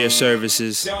 for all your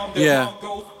services. Yeah.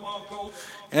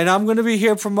 And I'm gonna be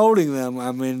here promoting them.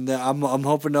 I mean, I'm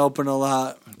hoping to open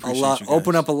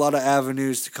open up a lot of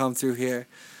avenues to come through here.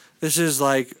 This is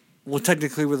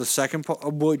technically we're the second.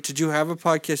 Did you have a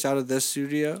podcast out of this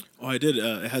studio? Oh, I did.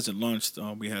 It hasn't launched.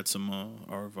 We had some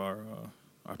of our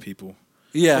people.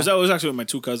 Yeah, I was actually with my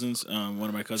two cousins. One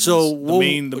of my cousins. So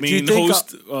the main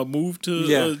host moved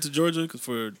to Georgia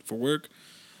for work.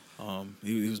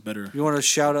 He was better. You want to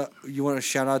shout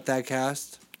out that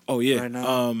cast? Oh yeah. Right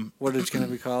now? What it's gonna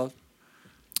be called?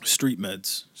 Street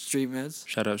Meds. Street Meds.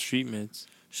 Shout out Street Meds.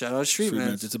 Shout out Street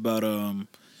Meds. It's about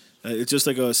it's just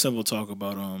like a simple talk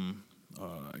about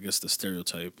I guess the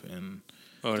stereotype and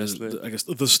I guess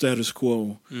the status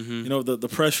quo. Mm-hmm. The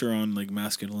pressure on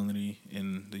masculinity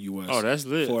in the U.S. Oh, that's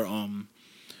lit. For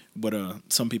what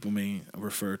some people may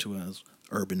refer to as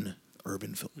urban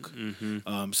folk.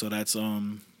 Mm-hmm. So that's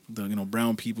the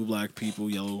brown people, black people,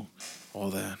 yellow, all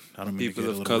that. I don't mean people to get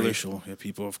of a little color. racial. Yeah,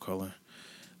 people of color.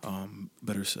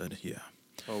 Better said, yeah.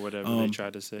 Or whatever they try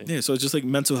to say. Yeah, so it's just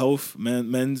mental health,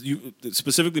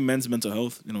 specifically men's mental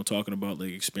health. Talking about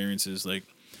experiences like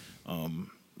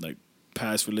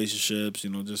past relationships.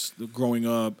 Just growing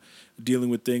up, dealing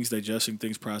with things, digesting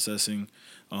things, processing,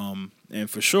 and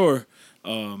for sure,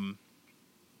 your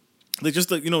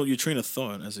train of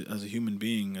thought as a human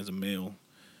being, as a male,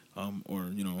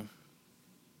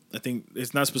 I think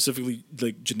it's not specifically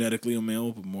genetically a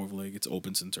male, but more of it's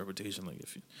open to interpretation.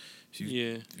 If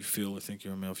you feel or think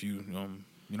you're a male, if you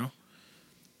But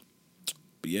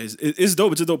yeah, it's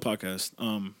dope. It's a dope podcast.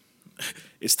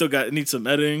 It needs some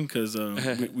editing because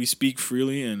we speak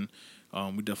freely and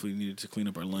we definitely needed to clean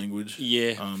up our language.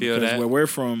 Yeah, feel that. Where we're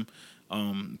from,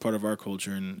 part of our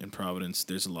culture in Providence,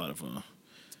 there's a lot of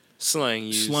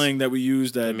slang that we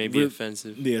use that may be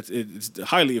offensive. Yeah, it's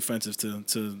highly offensive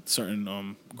to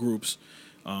certain groups.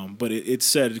 But it's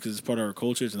said because it's part of our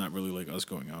culture. It's not really like us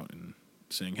going out and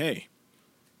saying, "Hey,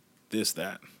 this,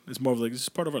 that." It's more of like it's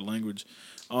part of our language.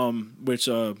 Which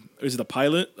is the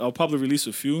pilot. I'll probably release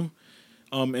a few,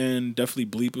 and definitely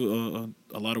bleep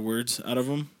a lot of words out of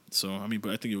them. So I mean,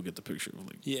 but I think you'll get the picture.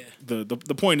 Like, Yeah.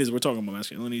 The point is we're talking about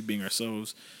masculinity, being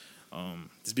ourselves,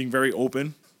 just being very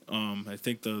open. I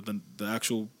think the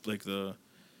actual like the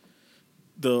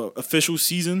official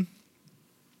season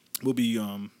will be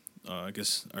I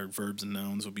guess our verbs and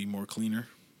nouns will be more cleaner.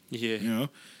 Yeah. You know.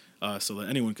 So that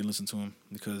anyone can listen to them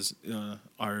because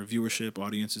our viewership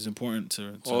audience is important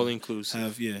to all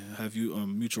inclusive. Have you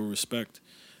mutual respect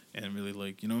and really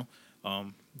like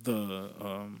I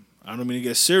don't mean to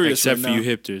get serious Except right for now.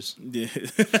 you hipsters.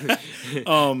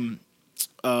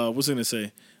 Yeah. What's I gonna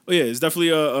say? Oh yeah, it's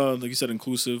definitely like you said,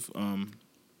 inclusive.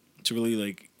 To really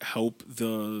like help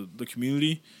the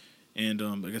community and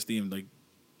I guess the like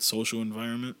social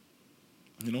environment.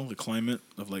 The climate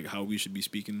of like how we should be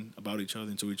speaking about each other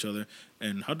and to each other,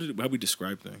 and how we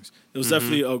describe things. It was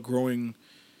definitely a growing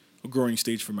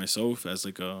stage for myself as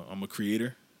like I'm a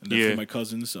creator, and definitely my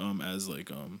cousins as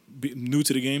like new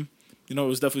to the game. It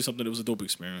was definitely something that was a dope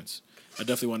experience. I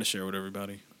definitely want to share with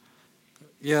everybody.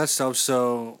 Yeah,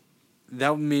 so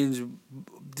that means.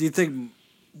 Do you think?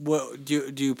 What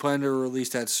do you plan to release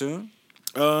that soon?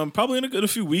 Probably in a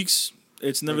few weeks.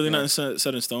 It's never really not set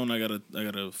in stone. I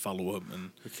gotta follow up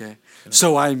and. Okay.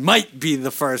 So I might be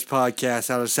the first podcast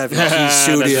out of 17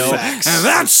 Studio, facts. and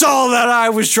that's all that I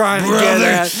was trying to get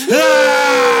at.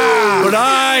 But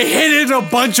I hit in a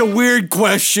bunch of weird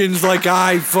questions like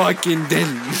I fucking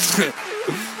didn't.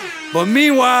 But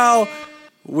meanwhile,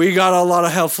 we got a lot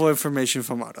of helpful information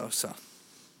from Otto. So.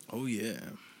 Oh yeah.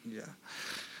 Yeah.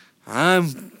 I'm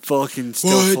fucking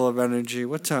still full of energy.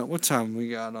 What time we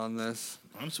got on this?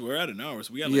 Honestly, we're at an hour,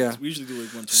 so we got we usually do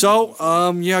like 1 2. So,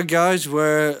 yeah, guys,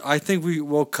 I think we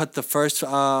will cut the first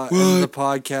end of the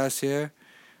podcast here.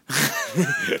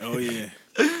 Oh yeah.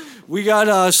 We got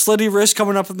Slitty Wrist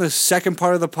coming up in the second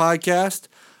part of the podcast.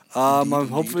 I'm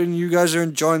hoping you guys are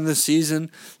enjoying this season.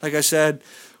 Like I said,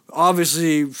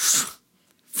 obviously,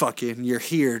 fucking, you're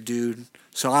here, dude.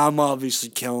 So I'm obviously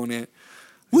killing it.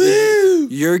 Woo!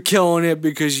 You're killing it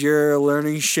because you're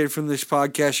learning shit from this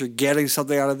podcast. You're getting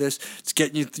something out of this. It's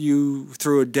getting you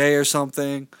through a day or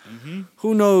something. Mm-hmm.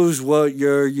 Who knows what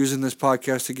you're using this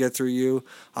podcast to get through you.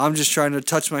 I'm just trying to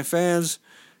touch my fans.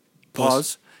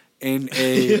 Pause. In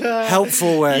a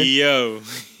helpful way. Yo.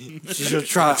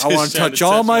 I want to touch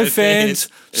all my fans'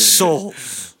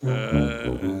 souls. Yep.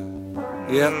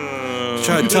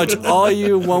 Trying to touch all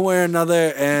you one way or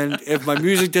another. And if my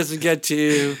music doesn't get to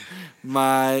you,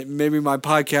 maybe my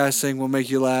podcasting will make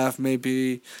you laugh.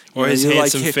 Maybe or his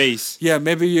handsome face. Yeah,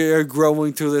 maybe you're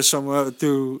growing through this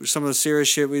through some of the serious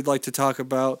shit we'd like to talk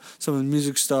about, some of the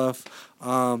music stuff.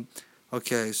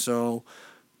 Okay, so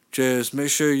just make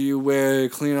sure you wear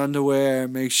clean underwear.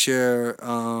 Make sure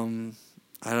I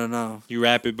don't know. You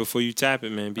wrap it before you tap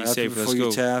it, man. Be safe. Let's go. Before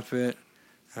you tap it,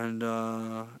 and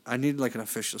I need like an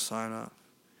official sign up.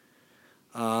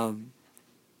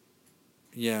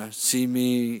 Yeah, see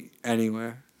me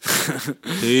anywhere.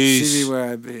 Peace. See me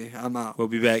where I be. I'm out. We'll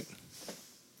be back.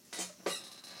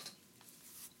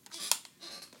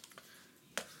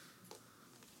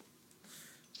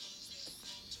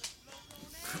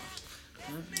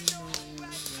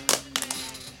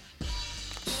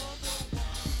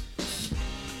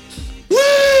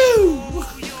 Woo!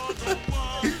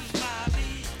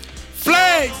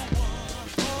 Flags!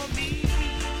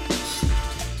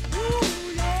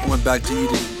 I went back to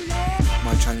eating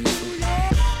my Chinese food.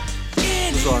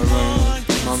 Sorry, I'm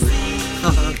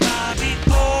hungry.